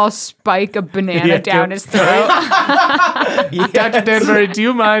volleyball spike a banana down his throat? Dr. Danbury, do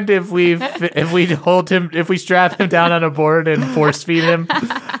you mind if we strap him down on a board and force feed him?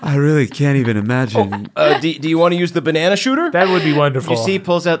 I really can't even imagine. Do you want to use the banana shooter? That would be wonderful. You see, he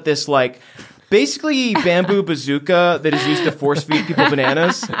pulls out this basically bamboo bazooka that is used to force feed people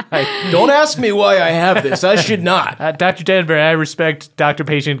bananas. Don't ask me why I have this. I should not. Dr. Danbury, I respect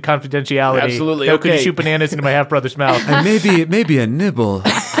doctor-patient confidentiality. Absolutely. How could you shoot bananas into my half-brother's mouth? And maybe a nibble.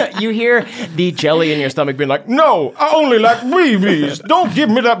 You hear the jelly in your stomach being like, no, I only like BBs. Don't give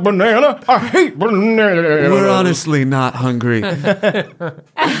me that banana. I hate bananas. We're honestly not hungry.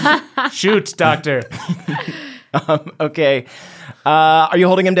 Shoot, doctor. Okay. Are you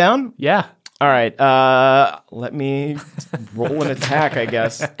holding him down? Yeah. All right. Let me roll an attack, I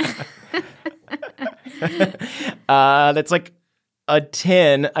guess. That's like a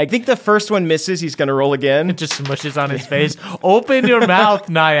 10. I think the first one misses. He's going to roll again. It just smushes on his face. Open your mouth,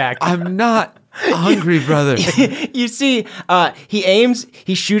 Nyack. I'm not hungry, brother. You see, he aims,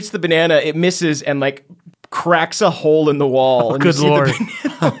 he shoots the banana, it misses, and cracks a hole in the wall. And good Lord. The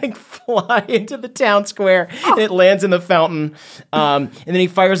banana, fly into the town square, and it lands in the fountain. And then he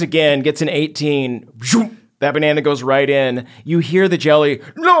fires again, gets an 18. That banana goes right in. You hear the jelly.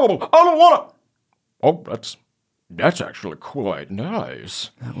 No, I don't want to. Oh, that's actually quite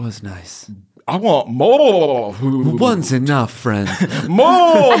nice. That was nice. I want more. One's enough, friend.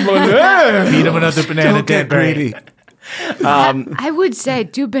 More banana. Feed him another banana. Don't get greedy. I would say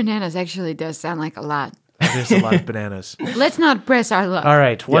 2 bananas actually does sound like a lot. There's a lot of bananas. Let's not press our luck. All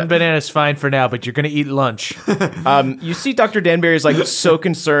right, one banana's fine for now, but you're going to eat lunch. You see Dr. Danbury is so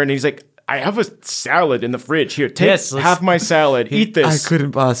concerned. He's like, I have a salad in the fridge. Here, take half my salad. Eat this. I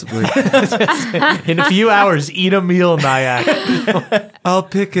couldn't possibly. In a few hours, eat a meal, Nyack. I'll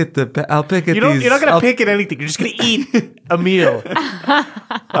pick at You're not going to pick at anything. You're just going to eat a meal.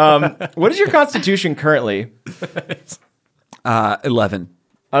 What is your constitution currently? 11.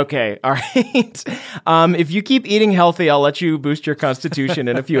 Okay, all right. If you keep eating healthy, I'll let you boost your constitution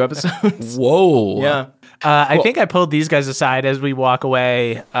in a few episodes. Whoa. Yeah. I think I pulled these guys aside as we walk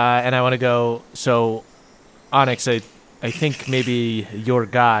away, and I want to go. So, Onyx, I think maybe your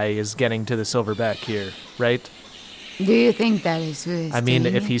guy is getting to the silverback here, right? Do you think that is his I mean,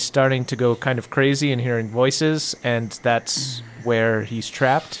 thing? if he's starting to go kind of crazy and hearing voices, and that's where he's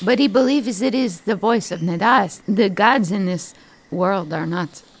trapped. But he believes it is the voice of Nedas. The gods in this world are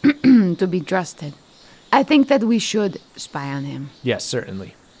not to be trusted. I think that we should spy on him. Yes,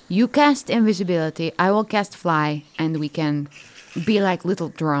 certainly. You cast invisibility, I will cast fly, and we can be like little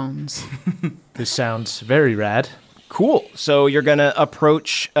drones. This sounds very rad. Cool. So you're going to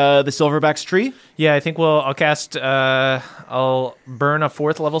approach the Silverback's tree? Yeah, I think I'll cast, I'll burn a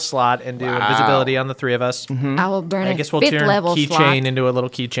 4th level slot and do invisibility on the 3 of us. I will burn I a guess we'll 5th turn level keychain slot. into a little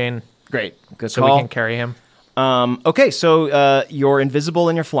keychain Great. Good so call. we can carry him. Okay, so you're invisible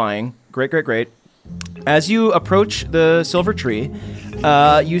and you're flying. Great. As you approach the silver tree,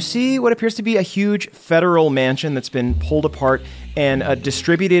 you see what appears to be a huge federal mansion that's been pulled apart and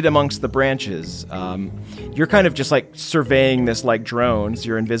distributed amongst the branches. You're kind of just like surveying this like drones.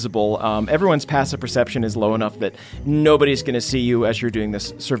 You're invisible. Everyone's passive perception is low enough that nobody's going to see you as you're doing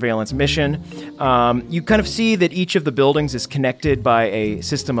this surveillance mission. You kind of see that each of the buildings is connected by a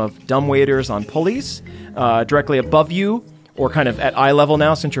system of dumbwaiters on pulleys. Directly above you, or kind of at eye level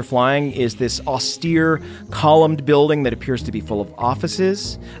now since you're flying, is this austere columned building that appears to be full of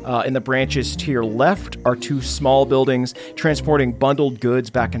offices. In the branches to your left are 2 small buildings transporting bundled goods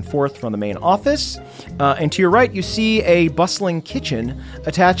back and forth from the main office. And to your right, you see a bustling kitchen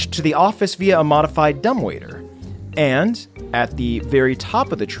attached to the office via a modified dumbwaiter. And at the very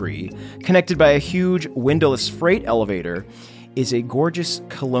top of the tree, connected by a huge windowless freight elevator, is a gorgeous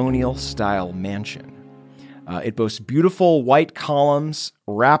colonial-style mansion. It boasts beautiful white columns,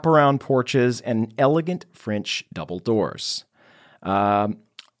 wraparound porches, and elegant French double doors.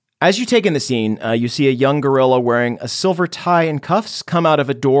 As you take in the scene, you see a young gorilla wearing a silver tie and cuffs come out of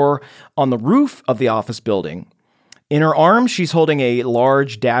a door on the roof of the office building. In her arms, she's holding a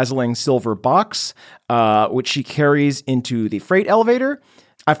large, dazzling silver box, which she carries into the freight elevator.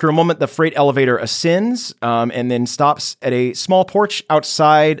 After a moment, the freight elevator ascends and then stops at a small porch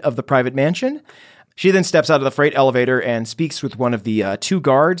outside of the private mansion. She then steps out of the freight elevator and speaks with one of the 2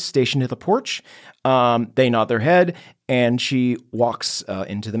 guards stationed at the porch. They nod their head, and she walks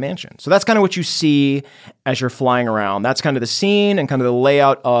into the mansion. So that's kind of what you see as you're flying around. That's kind of the scene and kind of the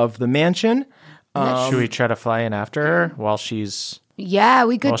layout of the mansion. Should we try to fly in after her while she's... Yeah,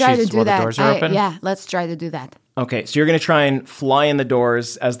 we could try to do while that. the doors are open? Yeah, let's try to do that. Okay, so you're going to try and fly in the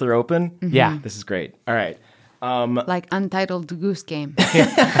doors as they're open? Yeah. This is great. All right. Like Untitled Goose Game.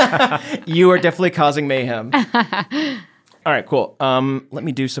 You are definitely causing mayhem. All right, cool. Let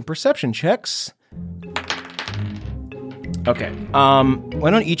me do some perception checks. Okay.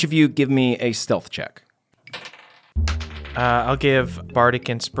 Why don't each of you give me a stealth check? I'll give Bardic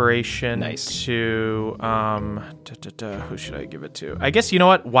Inspiration Nice. to... who should I give it to? I guess, you know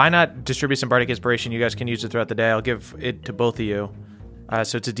what? Why not distribute some Bardic Inspiration? You guys can use it throughout the day. I'll give it to both of you.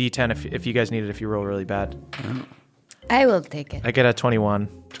 So it's a D10 if you guys need it if you roll really bad. I will take it. I get a 21.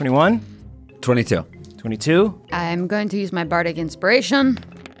 21? 22. 22? I'm going to use my Bardic Inspiration.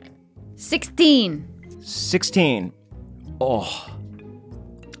 16. 16. Oh.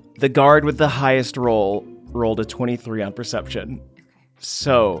 The guard with the highest roll rolled a 23 on perception.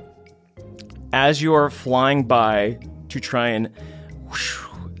 So, as you're flying by to try and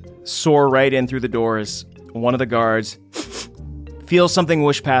soar right in through the doors, one of the guards feels something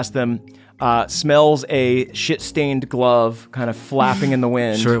whoosh past them, smells a shit-stained glove kind of flapping in the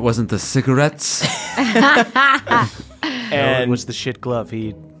wind. Sure it wasn't the cigarettes? And it was the shit glove.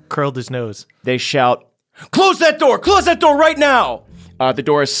 He curled his nose. They shout, "Close that door! Close that door right now!" The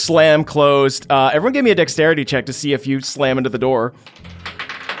door is slam closed. Everyone give me a dexterity check to see if you slam into the door.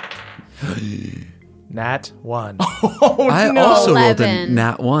 Nat 1. I also rolled a 11.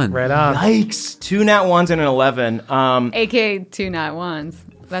 nat 1. Right on. Yikes. 2 nat 1s and an 11. AKA 2 nat 1s.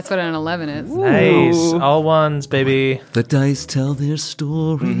 That's what an 11 is. Nice. All ones, baby. The dice tell their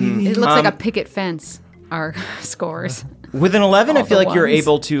story. It looks like a picket fence, our scores. With an 11, I feel the like you're ones.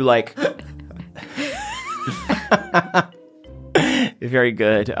 able to, like... Very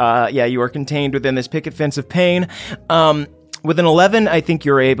good. Yeah, you are contained within this picket fence of pain. With an 11, I think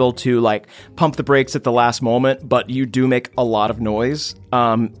you're able to, like, pump the brakes at the last moment, but you do make a lot of noise.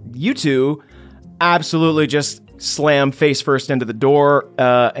 You two absolutely just slam face first into the door,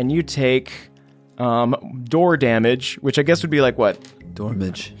 and you take door damage, which I guess would be like what?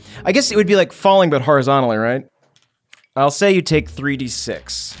 Dormage. I guess it would be like falling, but horizontally, right? I'll say you take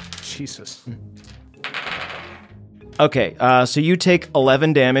 3d6. Jesus. Okay, so you take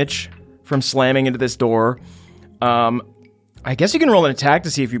 11 damage from slamming into this door. I guess you can roll an attack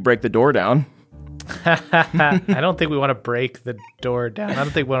to see if you break the door down. I don't think we want to break the door down. I don't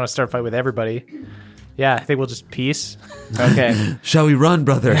think we want to start a fight with everybody. Yeah, I think we'll just peace. Okay. Shall we run,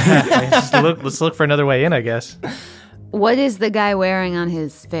 brother? Let's look for another way in, I guess. What is the guy wearing on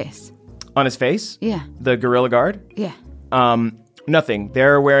his face? On his face? Yeah. The gorilla guard? Yeah. Nothing.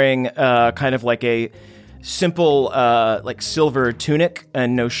 They're wearing kind of like a simple like silver tunic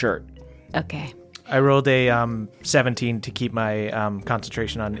and no shirt. Okay. I rolled a 17 to keep my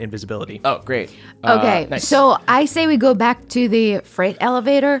concentration on invisibility. Oh, great. Okay, Nice. so I say we go back to the freight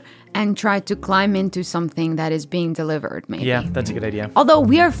elevator and try to climb into something that is being delivered, maybe. Yeah, that's a good idea. Although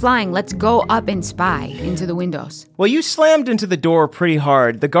we are flying, let's go up and spy into the windows. Well, you slammed into the door pretty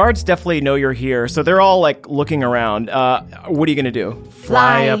hard. The guards definitely know you're here, so they're all like looking around. What are you gonna do?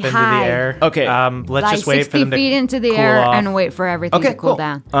 Fly up into high. the air. Okay. Let's Fly just wait 60 for them to feet into the cool air off. and wait for everything to cool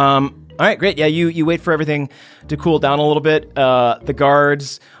down. All right, great. Yeah, you wait for everything to cool down a little bit. The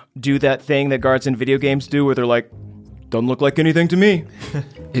guards do that thing that guards in video games do where they're like, "Doesn't look like anything to me."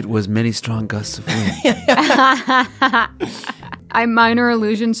 It was many strong gusts of wind. I minor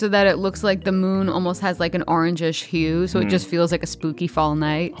illusion so that it looks like the moon almost has like an orangish hue, so it just feels like a spooky fall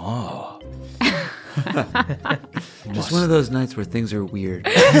night. Just one of those nights where things are weird.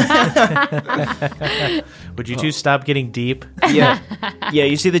 Would you two stop getting deep? Yeah. Yeah,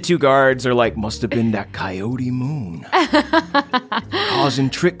 you see the two guards are like, "Must have been that coyote moon. Causing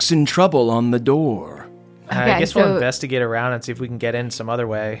tricks and trouble on the door." Okay, I guess so- we'll investigate around and see if we can get in some other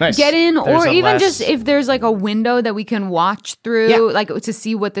way. Nice. Get in, There's or a even less- just if there's like a window that we can watch through, Yeah. like to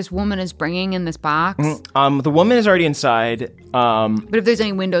see what this woman is bringing in this box. The woman is already inside. But if there's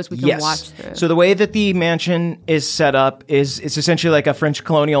any windows we can Yes. watch through. So the way that the mansion is set up is it's essentially like a French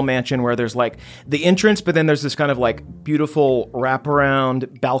colonial mansion where there's like the entrance, but then there's this kind of like beautiful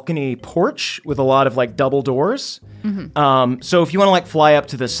wraparound balcony porch with a lot of like double doors. So if you want to like fly up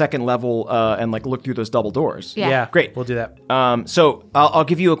to the second level and like look through those double doors. Yeah. Great. We'll do that. So I'll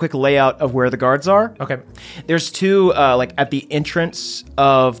give you a quick layout of where the guards are. Okay. There's two, like at the entrance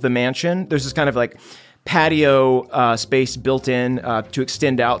of the mansion, there's this kind of like patio space built in to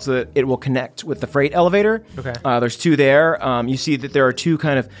extend out so that it will connect with the freight elevator. Okay. There's two there. You see that there are two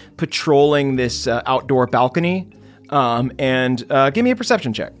kind of patrolling this outdoor balcony. And give me a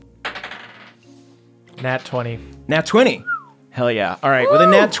perception check. Nat 20. Nat 20. Hell yeah. All right. With a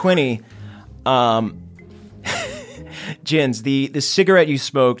nat 20, Jins, the cigarette you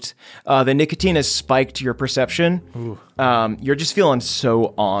smoked, the nicotine has spiked your perception. You're just feeling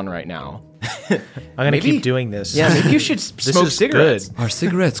so on right now. I'm going to keep doing this. Yeah, maybe you should smoke is cigarettes. good. Are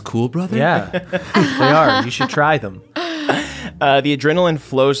cigarettes cool, brother? Yeah, they are. You should try them. The adrenaline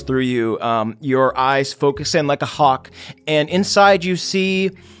flows through you. Your eyes focus in like a hawk, and inside you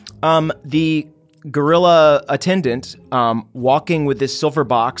see the gorilla attendant walking with this silver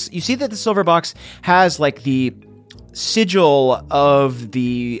box. You see that the silver box has like the sigil of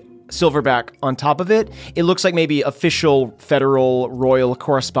the silverback on top of it. It looks like maybe official federal royal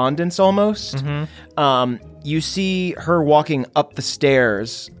correspondence almost. You see her walking up the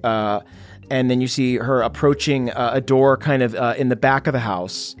stairs, and then you see her approaching a door kind of in the back of the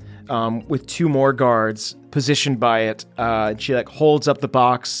house with two more guards positioned by it. She like holds up the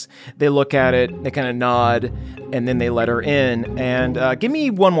box. They look at it, they kind of nod, and then they let her in. And give me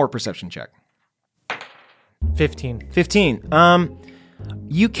one more perception check. 15. 15.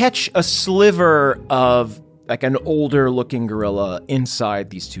 You catch a sliver of like an older looking gorilla inside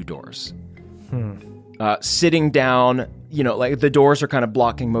these two doors. Sitting down, you know, like the doors are kind of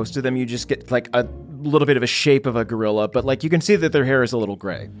blocking most of them. You just get like a little bit of a shape of a gorilla, but like you can see that their hair is a little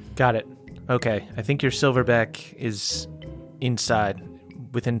gray. Got it. Okay. I think your silverback is inside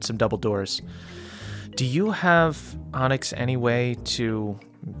within some double doors. Do you have, Onyx, any way to...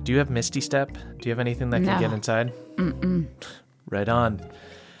 Do you have Misty Step? Do you have anything that can No. get inside? Mm-mm. Right on.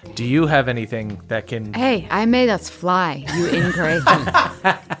 Do you have anything that can... Hey, I made us fly, you ingrate.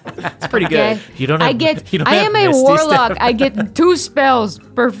 It's pretty good. Okay? You don't have- I get. you don't I have am a Misty warlock. Step. I get 2 spells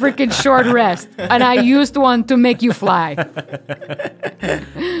per freaking short rest, and I used one to make you fly.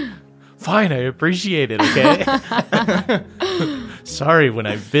 Fine, I appreciate it, okay? Sorry, when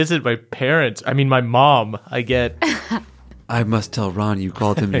I visit my mom, I get... I must tell Ron you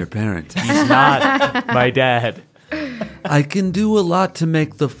called him your parent. He's not my dad. I can do a lot to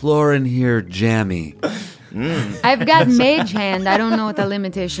make the floor in here jammy. I've got mage hand. I don't know what the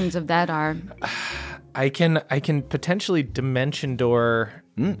limitations of that are. I can potentially dimension door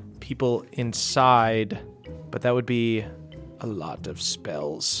people inside, but that would be a lot of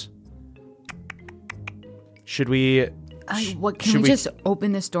spells. Should we... What can should we just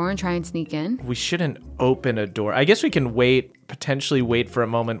open this door and try and sneak in? We shouldn't open a door. I guess we can potentially wait for a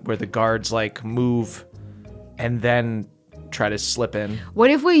moment where the guards like move and then try to slip in. What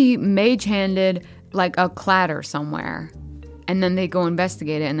if we mage handed like a clatter somewhere, and then they go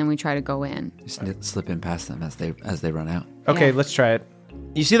investigate it, and then we try to go in? Slip in past them as they run out. Okay, Yeah. let's try it.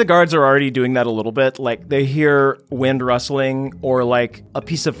 You see the guards are already doing that a little bit. Like, they hear wind rustling or, like, a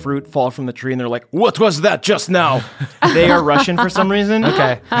piece of fruit fall from the tree, and they're like, what was that just now? They are Russian for some reason.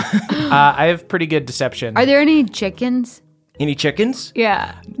 Okay. I have pretty good deception. Are there any chickens? Any chickens?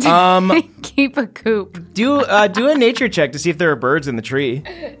 Yeah. Keep a coop. Do a nature check to see if there are birds in the tree.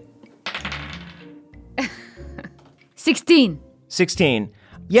 16. 16.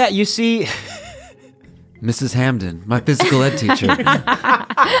 Yeah, you see... Mrs. Hamden, my physical ed teacher.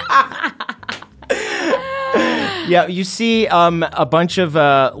 Yeah, you see a bunch of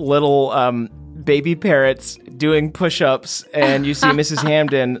little baby parrots doing push-ups, and you see Mrs.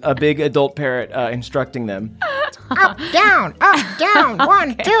 Hamden, a big adult parrot, instructing them. Up, down,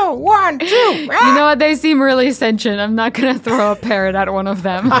 1, 2, 1, 2. You know what? They seem really sentient. I'm not gonna throw a parrot at one of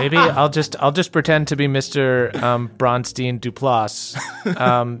them. Maybe I'll just pretend to be Mr. Bronstein Duplass.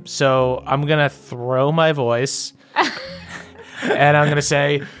 So I'm gonna throw my voice, and I'm gonna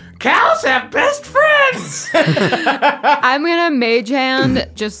say, "Cows have best friends." I'm gonna mage hand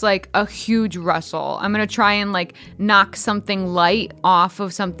just like a huge rustle. I'm gonna try and like knock something light off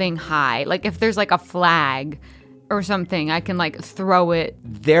of something high. Like if there's like a flag or something, I can like throw it.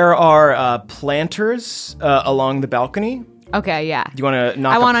 There are planters along the balcony. Okay, yeah. Do you want to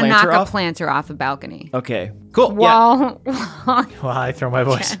knock I a want to planter knock off? a planter off the balcony. Okay, cool. Well, Well, I throw my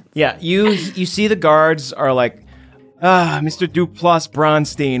voice. Yeah, you see the guards are like, Mr. Duplass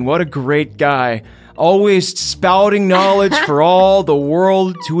Bronstein, what a great guy. Always spouting knowledge for all the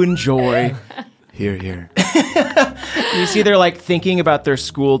world to enjoy. Here, here. You see they're like thinking about their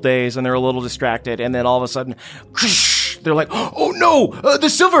school days and they're a little distracted, and then all of a sudden, they're like, oh no, the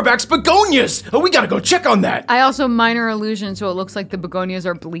silverback's begonias. We gotta go check on that. I also minor illusion so it looks like the begonias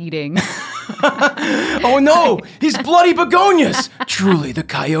are bleeding. Oh no, he's bloody begonias. Truly, the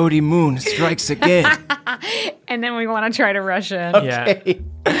coyote moon strikes again. And then we want to try to rush in. Okay.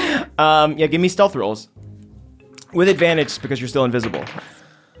 Yeah, give me stealth rolls. With advantage because you're still invisible.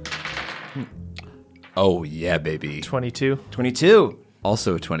 Oh, yeah, baby. 22. 22.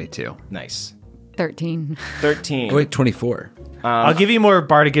 Also 22. Nice. 13. 13. Oh, wait, 24. I'll give you more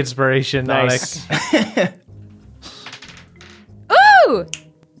bardic inspiration. Nice. Ooh!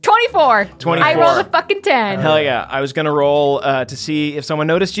 24. 24. I rolled a fucking 10. Hell yeah. I was going to roll to see if someone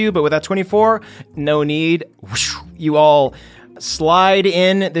noticed you, but with that 24, no need. Whoosh, you all slide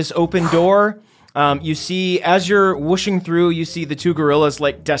in this open door. You see, as you're whooshing through, you see the two gorillas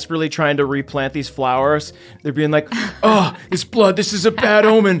like desperately trying to replant these flowers. They're being like, oh, this blood, this is a bad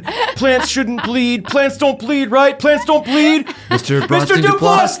omen. Plants shouldn't bleed. Plants don't bleed, right? Plants don't bleed. Mr. Mr. Bronstein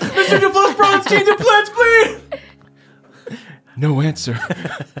Duplass! Duplass. Mr. Duplass Bronstein, do plants bleed? No answer.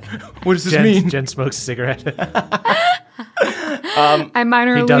 What does this mean? Jen smokes a cigarette. I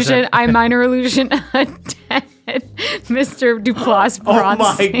minor He illusion. doesn't. I minor illusion attack Mr. Duplass Oh my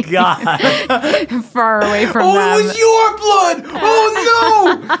Bronstein god. far away from Oh, them. it was your blood!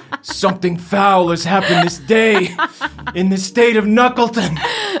 Oh no! Something foul has happened this day in the state of Knuckleton.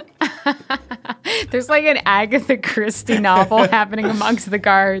 There's like an Agatha Christie novel happening amongst the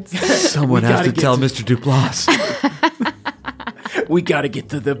guards. Someone has gotta to get tell to- Mr. Duplass. We gotta get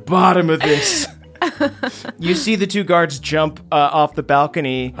to the bottom of this. You see the two guards jump off the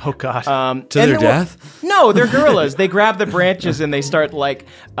balcony. Oh god. To and their they're- death? No, they're gorillas. They grab the branches and they start like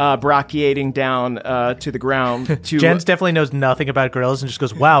brachiating down to the ground. To Jens definitely knows nothing about gorillas and just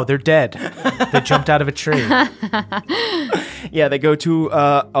goes, wow, they're dead. They jumped out of a tree. yeah, they go to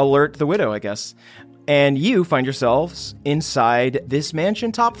alert the widow, I guess. And you find yourselves inside this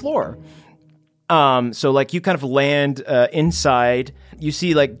mansion top floor. So like you kind of land inside. You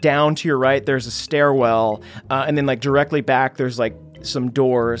see like down to your right, there's a stairwell, and then like directly back, there's like some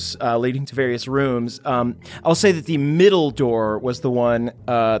doors leading to various rooms. I'll say that the middle door was the one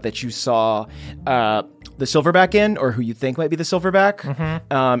that you saw the silverback in, or who you think might be the silverback.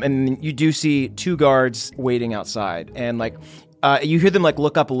 Mm-hmm. And you do see two guards waiting outside, and like you hear them like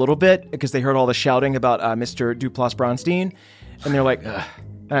look up a little bit because they heard all the shouting about Mr. Duplass Bronstein, and they're like, I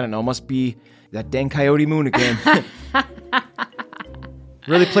don't know, must be that dang coyote moon again.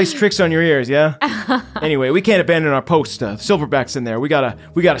 Really plays tricks on your ears, yeah? Anyway, we can't abandon our post. Silverback's in there. We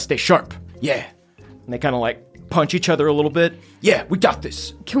gotta stay sharp. Yeah. And they kind of like punch each other a little bit. Yeah, we got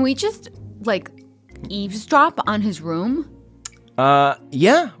this. Can we just like eavesdrop on his room?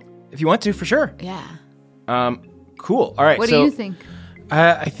 Yeah, if you want to, for sure. Yeah. Cool. All right. What do you think?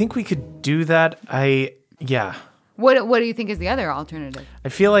 I think we could do that. Yeah. What do you think is the other alternative? I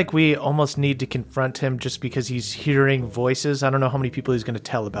feel like we almost need to confront him just because he's hearing voices. I don't know how many people he's going to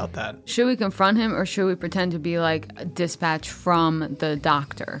tell about that. Should we confront him or should we pretend to be like a dispatch from the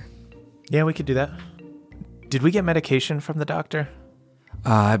doctor? Yeah, we could do that. Did we get medication from the doctor?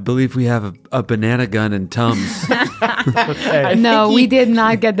 I believe we have a banana gun and Tums. No, we did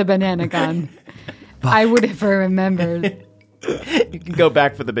not get the banana gun. I would have remembered. You can go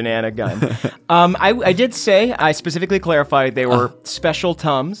back for the banana gun. I did say, I specifically clarified they were special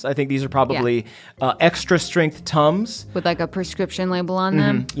Tums. I think these are probably extra strength Tums. With like a prescription label on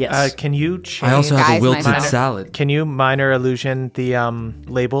them. Yes. Can you change? I also have Guys, a wilted my- salad. Can you minor illusion the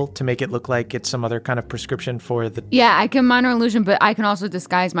label to make it look like it's some other kind of prescription for the? Yeah, I can minor illusion, but I can also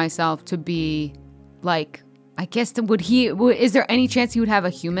disguise myself to be like, I guess, is there any chance he would have a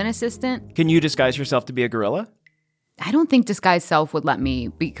human assistant? Can you disguise yourself to be a gorilla? I don't think disguise self would let me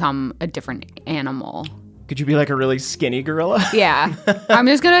become a different animal. Could you be like a really skinny gorilla? Yeah. I'm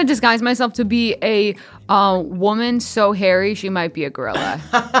just going to disguise myself to be a woman so hairy she might be a gorilla.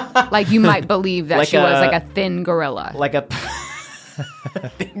 Like you might believe that Like she was a- like a thin gorilla. Like a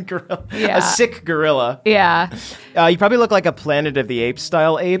thin gorilla. Yeah. A sick gorilla. Yeah. You probably look like a Planet of the Apes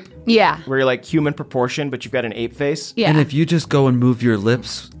style ape, Yeah. where you're like human proportion, but you've got an ape face. Yeah. And if you just go and move your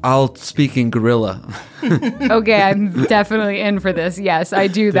lips, I'll speak in gorilla. Okay, I'm definitely in for this. Yes, I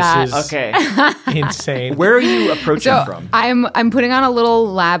do that. This is Okay. insane. Where are you approaching So from? I'm putting on a little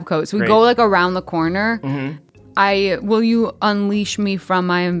lab coat. So we Great. go like around the corner. Will you unleash me from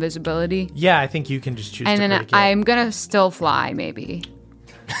my invisibility? Yeah, I think you can just choose. And to then break it. I'm gonna still fly, maybe.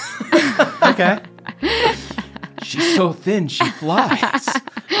 Okay. She's so thin, she flies.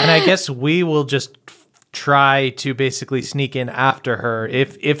 And I guess we will just try to basically sneak in after her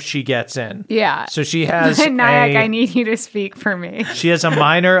if she gets in. Yeah. So she has Nyack, I need you to speak for me. she has a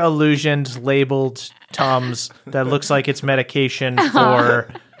minor illusion labeled Tums that looks like it's medication for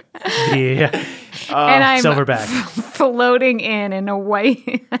the And I'm silverback. floating in a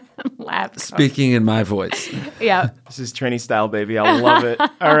white lab coat. Speaking in my voice. Yeah. This is Trini style, baby. I love it.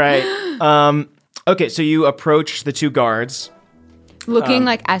 All right. Okay, so you approach the two guards. Looking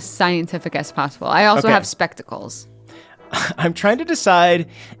like as scientific as possible. I also Okay. have spectacles. I'm trying to decide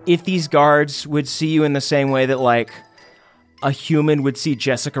if these guards would see you in the same way that, like, a human would see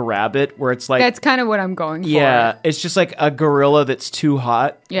Jessica Rabbit, where it's like, That's kind of what I'm going for. yeah, it's just like a gorilla that's too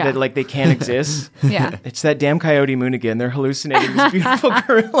hot Yeah. that, like, they can't exist. Yeah. It's that damn Coyote Moon again. They're hallucinating this beautiful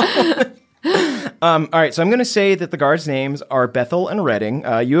gorilla. All right, so I'm going to say that the guards' names are Bethel and Redding.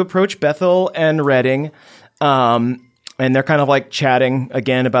 You approach Bethel and Redding, and they're kind of like chatting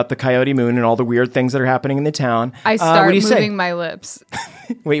again about the Coyote Moon and all the weird things that are happening in the town. I what start do you say? moving my lips.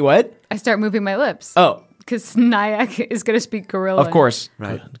 Wait, what? I start moving my lips. Oh, Because Nyack is going to speak gorilla. of course.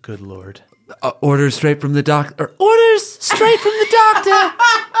 Right. Good lord. Orders straight from the doctor. Orders straight from the doctor.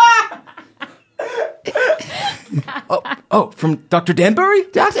 Oh, from Dr. Danbury?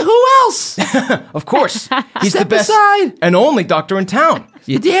 Doctor, who else? Of course. He's the Step best aside. and only doctor in town.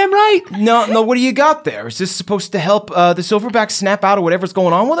 You damn right. No, what do you got there? Is this supposed to help the silverback snap out of whatever's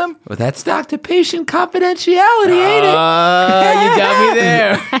going on with him? Well, that's doctor-patient confidentiality, ain't it? You got me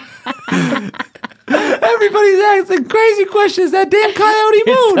there. Everybody's asking crazy questions. That damn Coyote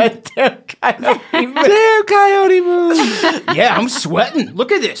Moon. That damn Coyote Moon. Damn Coyote Moon. Yeah, I'm sweating.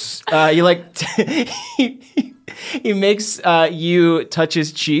 Look at this. You like, he makes you touch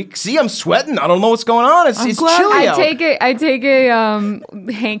his cheek. See, I'm sweating. I don't know what's going on. It's glad- chilly out. I take a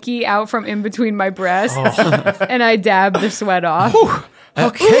hanky out from in between my breasts and I dab the sweat off.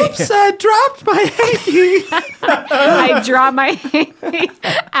 Okay. Oops, I dropped my hanky. I drop my hanky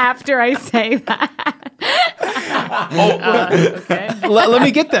after I say that. Okay. Let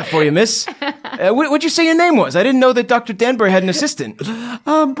me get that for you, miss. What'd you say your name was? I didn't know that Dr. Danbury had an assistant.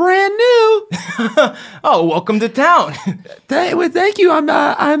 I'm brand new. Oh, welcome to town. Thank you. I'm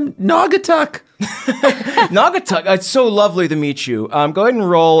Naugatuck. Naugatuck, it's so lovely to meet you. Go ahead and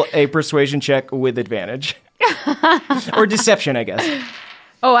roll a persuasion check with advantage. Or deception, I guess.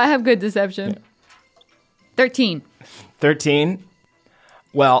 Oh, I have good deception. 13. 13.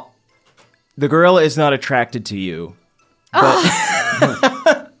 Well, the gorilla is not attracted to you.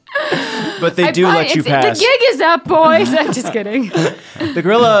 But, but they do let you pass. The gig is up, boys. I'm just kidding. The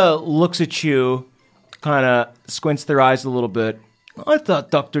gorilla looks at you, kind of squints their eyes a little bit. I thought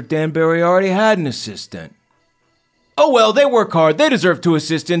Dr. Danbury already had an assistant. Oh, well, they work hard. They deserve two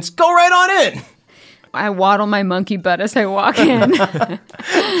assistants. Go right on in. I waddle my monkey butt as I walk in.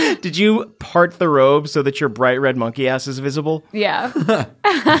 Did you part the robe so that your bright red monkey ass is visible? Yeah.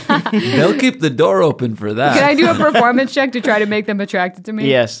 They'll keep the door open for that. Can I do a performance check to try to make them attracted to me?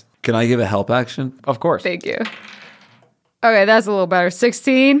 Yes, Can I give a help action? of course. Thank you. Okay, that's a little better.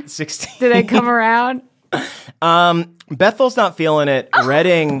 16. 16. Did they come around? Bethel's not feeling it.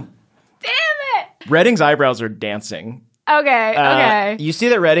 Damn it! Redding's eyebrows are dancing. Okay. You see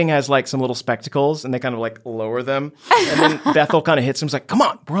that Redding has like some little spectacles, and they kind of like lower them, and then Bethel kind of hits him. He's like, "Come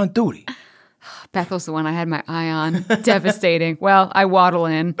on, we're on duty." Bethel's the one I had my eye on. Devastating. Well, I waddle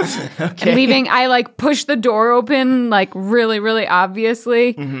in. And leaving, I like push the door open like really, really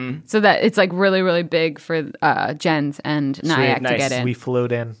obviously so that it's like really, really big for Jens and Nyack to get in. We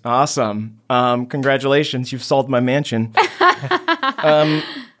float in. Awesome. Congratulations. You've solved my mansion.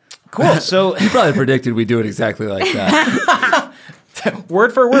 Cool. So You probably predicted we'd do it exactly like that.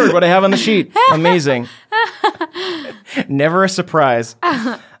 word for word, what I have on the sheet. Amazing. Never a surprise.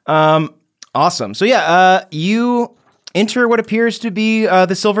 Awesome. So you enter what appears to be the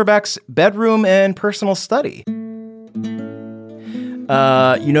Silverback's bedroom and personal study. You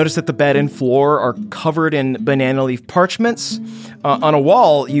notice that the bed and floor are covered in banana leaf parchments. On a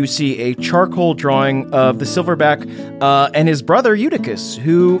wall, you see a charcoal drawing of the Silverback and his brother Eutychus,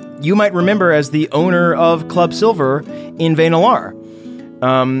 who you might remember as the owner of Club Silver in Vainalar.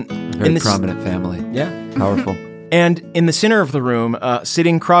 Very prominent family. Yeah. Powerful. And in the center of the room,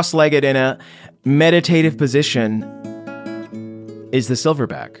 sitting cross-legged in a meditative position, is the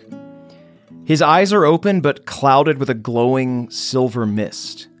Silverback. His eyes are open but clouded with a glowing silver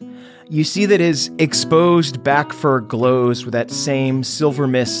mist. You see that his exposed back fur glows with that same silver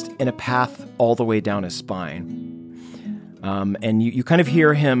mist in a path all the way down his spine. And you kind of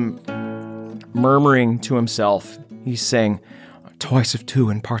hear him murmuring to himself. He's saying, "Twice of 2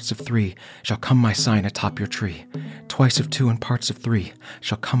 and parts of 3 shall come my sign atop your tree. Twice of 2 and parts of 3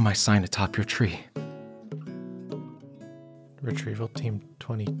 shall come my sign atop your tree." Retrieval team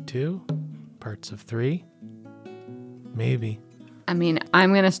 22, parts of 3. Maybe. I mean,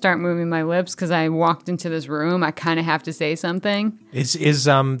 I'm going to start moving my lips because I walked into this room. I kind of have to say something. Is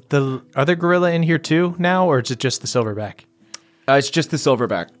the other gorilla in here too now, or is it just the Silverback? It's just the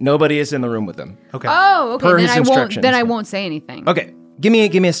Silverback. Nobody is in the room with him. Okay. Oh, okay. Per Then his I won't. instructions. Then I won't say anything. Okay, give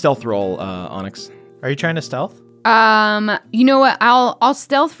me a stealth roll, Onyx. Are you trying to stealth? You know what? I'll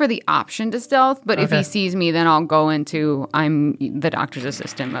stealth for the option to stealth, but if Okay. he sees me, then I'll go into I'm the doctor's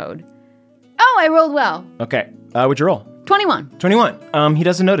assistant mode. Oh, I rolled well. Okay, what'd you roll? 21. 21. He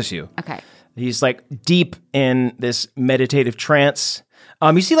doesn't notice you. Okay. He's like deep in this meditative trance.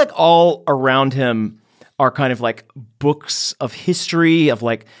 You see like all around him are kind of like books of history of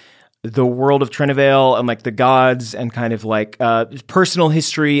like the world of Trenevale and like the gods and kind of like personal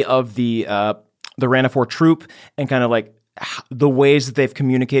history of the Ranafor troop and kind of like the ways that they've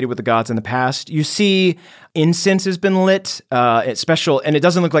communicated with the gods in the past. You see incense has been lit, it's special, and it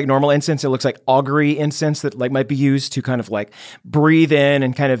doesn't look like normal incense. It looks like augury incense that like might be used to kind of like breathe in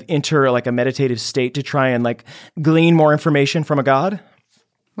and kind of enter like a meditative state to try and like glean more information from a god.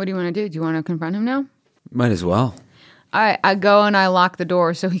 What do you want to do? Do you want to confront him now? Might as well. I go and I lock the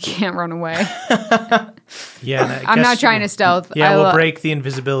door so he can't run away. Yeah. and I I'm guess not trying to stealth. Yeah, I we'll lo- break the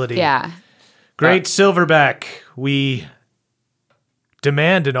invisibility. Yeah. Great Silverback, we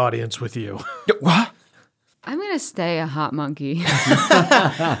demand an audience with you. What? I'm going to stay a hot monkey.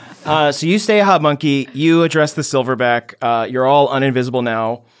 So you stay a hot monkey. You address the Silverback. You're all uninvisible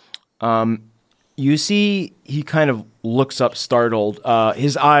now. You see he kind of looks up startled.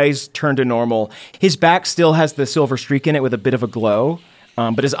 His eyes turn to normal. His back still has the silver streak in it with a bit of a glow,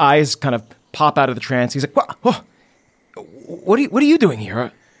 but his eyes kind of pop out of the trance. He's like, what are you doing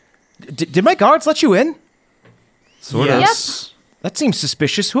here? Did my guards let you in? Sort of. Yes. That seems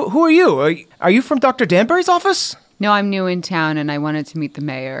suspicious. Who are you? Are you from Dr. Danbury's office? No, I'm new in town and I wanted to meet the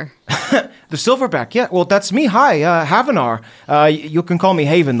mayor. The Silverback, yeah. Well, that's me. Hi, Havenar. You can call me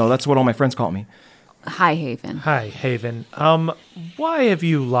Haven, though. That's what all my friends call me. Hi, Haven. Hi, Haven. Why have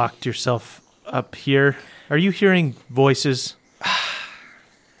you locked yourself up here? Are you hearing voices?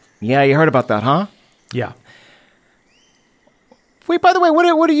 Yeah, you heard about that, huh? Yeah. Wait, by the way,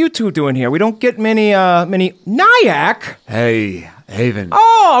 what are you two doing here? We don't get many Nyack? Hey, Haven.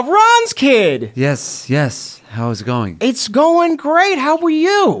 Oh, Ron's kid. Yes. How's it going? It's going great. How are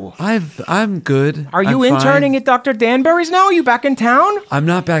you? I'm good. Are you I'm interning fine. at Dr. Danbury's now? Are you back in town? I'm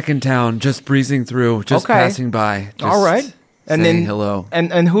not back in town. Just breezing through. Just Okay. passing by. Just All right. And saying then hello.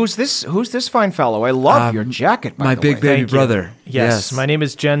 And who's this my fellow? I love your jacket, by My the big way. baby Thank you. brother. Yes, my name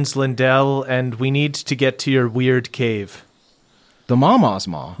is Jens Lindell, and we need to get to your weird cave. The Mama's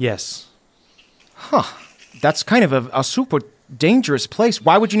Ma. Yes. That's kind of a super dangerous place.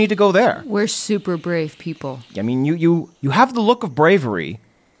 Why would you need to go there? We're super brave people. I mean, you have the look of bravery.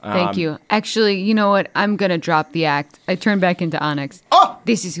 Thank you. Actually, you know what? I'm going to drop the act. I turn back into Onyx. Oh!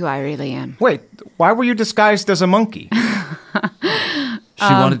 This is who I really am. Wait, why were you disguised as a monkey?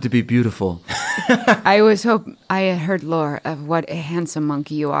 She wanted to be beautiful. I had heard lore of what a handsome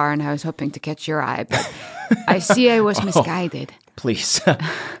monkey you are, and I was hoping to catch your eye, but I see I was misguided. Please.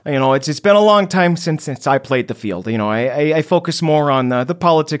 It's been a long time since I played the field. I focus more on the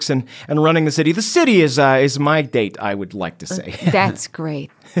politics and running the city. The city is my date, I would like to say. That's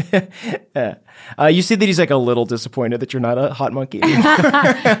great. You see that he's like a little disappointed that you're not a hot monkey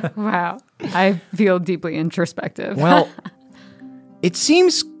anymore. Wow. I feel deeply introspective. Well, it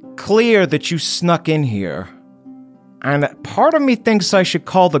seems clear that you snuck in here. And part of me thinks I should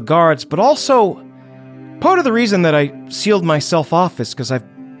call the guards, but also part of the reason that I sealed myself off is because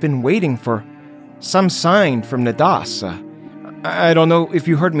I've been waiting for some sign from Nadas. I don't know if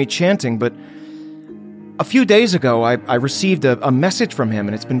you heard me chanting, but a few days ago I received a message from him,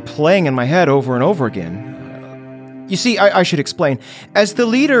 and it's been playing in my head over and over again. You see, I should explain. As the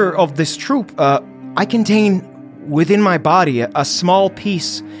leader of this troop, I contain within my body a small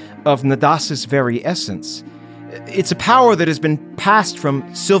piece of Nadas's very essence. It's a power that has been passed from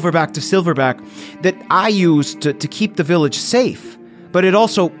silverback to silverback that I use to keep the village safe, but it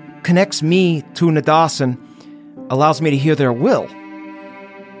also connects me to Nadas and allows me to hear their will.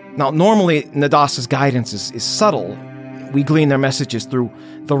 Now, normally, Nadas's guidance is subtle. We glean their messages through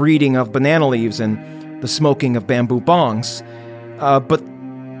the reading of banana leaves and the smoking of bamboo bongs. But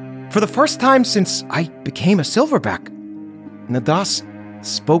for the first time since I became a silverback, Nadas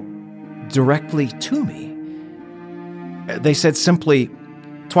spoke directly to me. They said simply,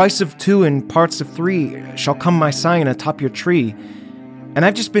 "Twice of two and parts of three shall come my sign atop your tree." And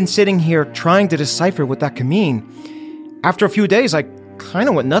I've just been sitting here trying to decipher what that can mean. After a few days, I kind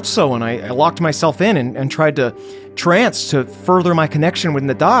of went nutso, and I locked myself in and tried to trance to further my connection with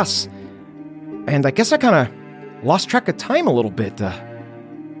Nadas. And I guess I kind of lost track of time a little bit.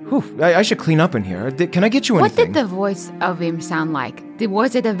 I should clean up in here. Can I get you anything? What did the voice of him sound like?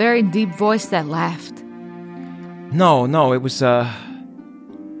 Was it a very deep voice that laughed? No, it was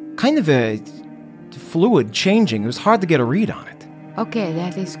kind of a fluid changing. It was hard to get a read on it. Okay,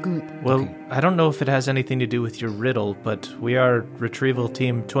 that is good. Well, I don't know if it has anything to do with your riddle, but we are Retrieval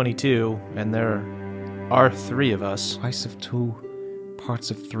Team 22, and there are 3 of us. Twice of 2, parts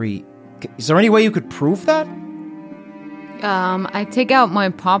of 3. Is there any way you could prove that? I take out my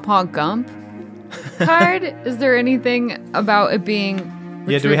Pawpaw Gump card. Is there anything about it being...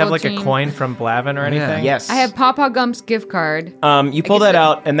 Yeah, do we have like team? a coin from Blavin or anything? Yes. I have Pawpaw Gump's gift card. You pull that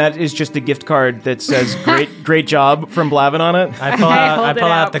out, and that is just a gift card that says "great job" from Blavin on it. I pull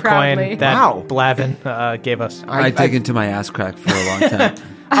out the proudly. coin that Wow. Blavin gave us. I dig into my ass crack for a long time.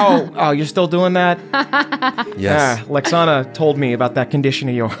 Oh, you're still doing that? Yes. Lexana told me about that condition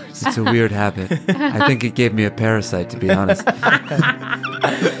of yours. It's a weird habit. I think it gave me a parasite, to be honest.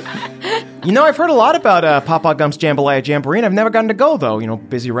 I've heard a lot about Pawpaw Gump's Jambalaya Jamboree. I've never gotten to go, though.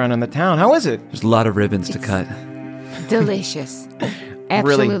 Busy running the town. How is it? There's a lot of ribbons to cut. Delicious.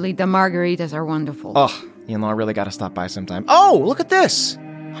 Absolutely. The margaritas are wonderful. Oh, I really got to stop by sometime. Oh, look at this.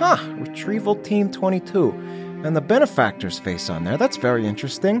 Retrieval Team 22. And the benefactor's face on there. That's very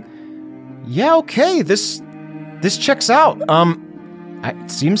interesting. Yeah, okay. This checks out.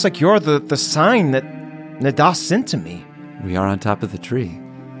 It seems like you're the sign that Nadas sent to me. We are on top of the tree.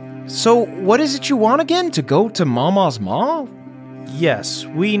 So, what is it you want again? To go to Mama's Ma? Yes,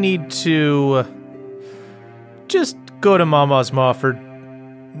 we need to just go to Mama's Ma for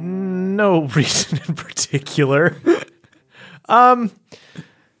no reason in particular.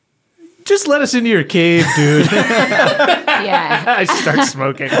 Just let us into your cave, dude. Yeah. I start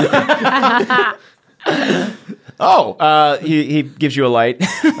smoking. He gives you a light.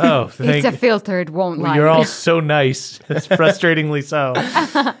 Oh, It's a filter, it won't lie. You're all so nice. It's frustratingly so.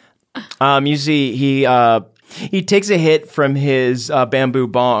 You see, he takes a hit from his bamboo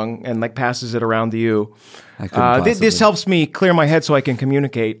bong and passes it around to you. I couldn't possibly. This helps me clear my head so I can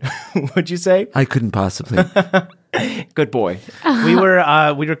communicate. What'd you say? I couldn't possibly. Good boy. We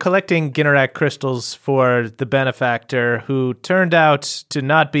were collecting Ginnerak crystals for the benefactor, who turned out to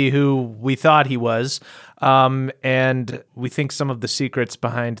not be who we thought he was. And we think some of the secrets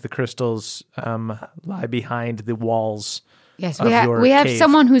behind the crystals lie behind the walls. Yes, of we have cave.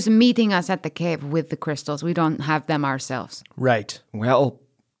 someone who's meeting us at the cave with the crystals. We don't have them ourselves. Right. Well,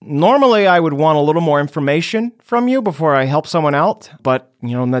 normally I would want a little more information from you before I help someone out, but,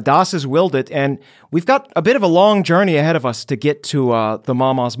 Nadas has willed it, and we've got a bit of a long journey ahead of us to get to the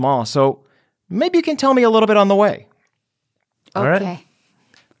Mama's Ma, so maybe you can tell me a little bit on the way. All Okay.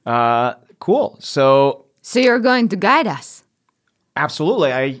 right. Cool. So you're going to guide us?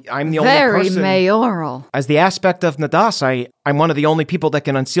 Absolutely. I'm the only Very person. mayoral. As the aspect of Nadas, I'm one of the only people that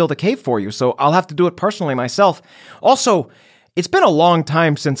can unseal the cave for you, so I'll have to do it personally myself. Also, It's been a long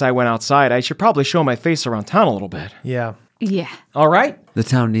time since I went outside. I should probably show my face around town a little bit. Yeah. Yeah. All right? The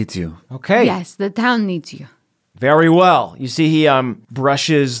town needs you. Okay. Yes, the town needs you. Very well. You see he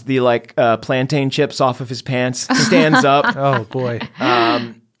brushes the plantain chips off of his pants, stands up, Oh, boy.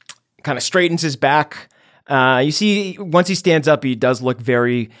 kind of straightens his back. You see, once he stands up, he does look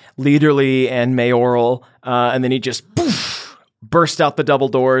very leaderly and mayoral, and then he just bursts out the double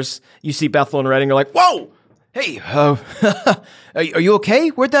doors. You see Bethel and Redding are like, whoa! Hey, are you okay?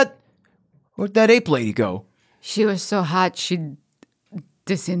 Where'd that ape lady go? She was so hot, she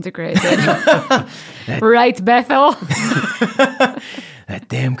disintegrated. Right, Bethel? That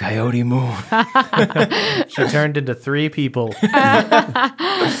damn Coyote Moon. She turned into 3 people.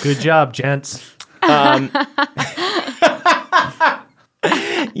 Good job, gents.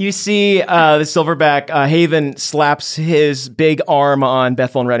 You see the silverback Haven slaps his big arm on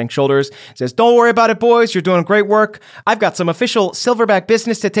Bethel and Redding's shoulders, says, don't worry about it, boys. You're doing great work. I've got some official silverback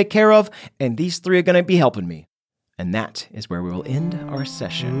business to take care of, and these 3 are going to be helping me. And that is where we will end our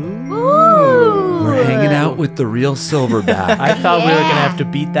session. We're hanging out with the real silverback. I thought we were going to have to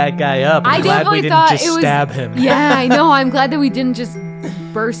beat that guy up. I'm glad we didn't just stab him. Yeah, I know. I'm glad that we didn't just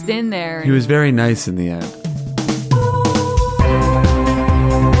burst in there. He was very nice in the end.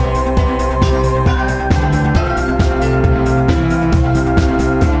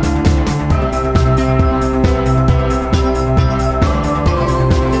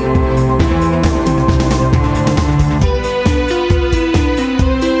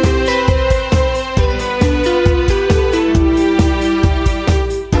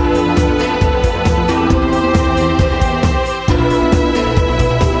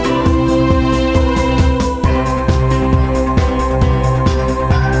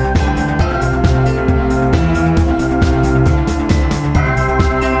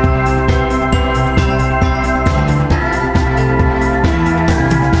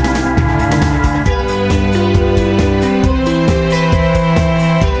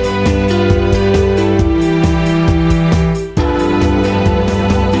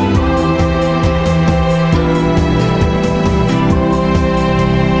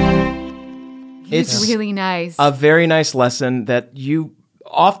 It's really nice. A very nice lesson that you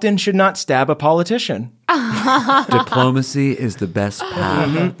often should not stab a politician. Diplomacy is the best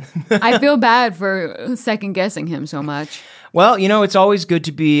path. I feel bad for second guessing him so much. Well, it's always good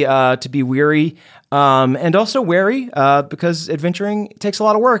to be weary and also wary because adventuring takes a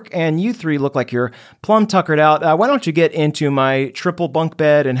lot of work. And you 3 look like you're plumb tuckered out. Why don't you get into my triple bunk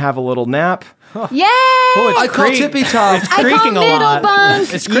bed and have a little nap? Yay! I call tippy top. It's creaking a lot.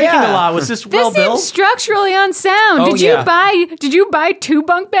 Bunk. It's creaking a lot. Was this well built? Seems structurally unsound. Oh, Did you buy 2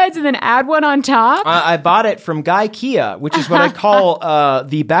 bunk beds and then add one on top? I bought it from Guy Kia, which is what I call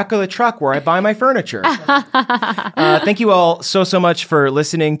the back of the truck where I buy my furniture. Thank you all so much for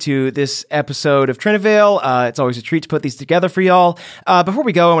listening to this episode of Trinivale. It's always a treat to put these together for y'all. Before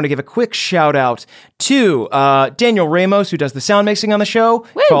we go, I want to give a quick shout out to Daniel Ramos, who does the sound mixing on the show.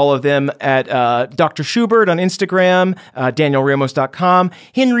 Woo! Follow them at Dr. Schubert on Instagram, DanielRamos.com.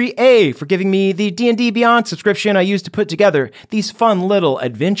 Henry A. for giving me the D&D Beyond subscription I use to put together these fun little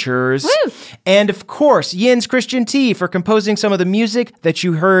adventures. Woo! And of course, Jens Christian T. for composing some of the music that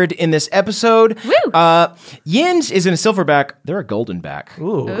you heard in this episode. Woo! Jens is in a silverback. They're a golden back.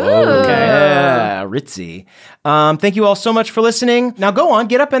 Ooh. Okay. Yeah, ritzy. Thank you all so much for listening. Now go on,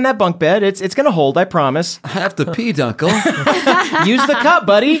 get up in that bunk bed. It's going to hold, I promise. I have to pee, Dunkel. Use the cup,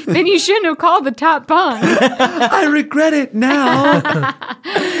 buddy. Then you shouldn't have called the top bunk. I regret it now.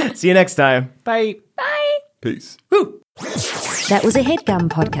 See you next time. Bye. Bye. Peace. Woo. That was a HeadGum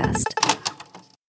podcast.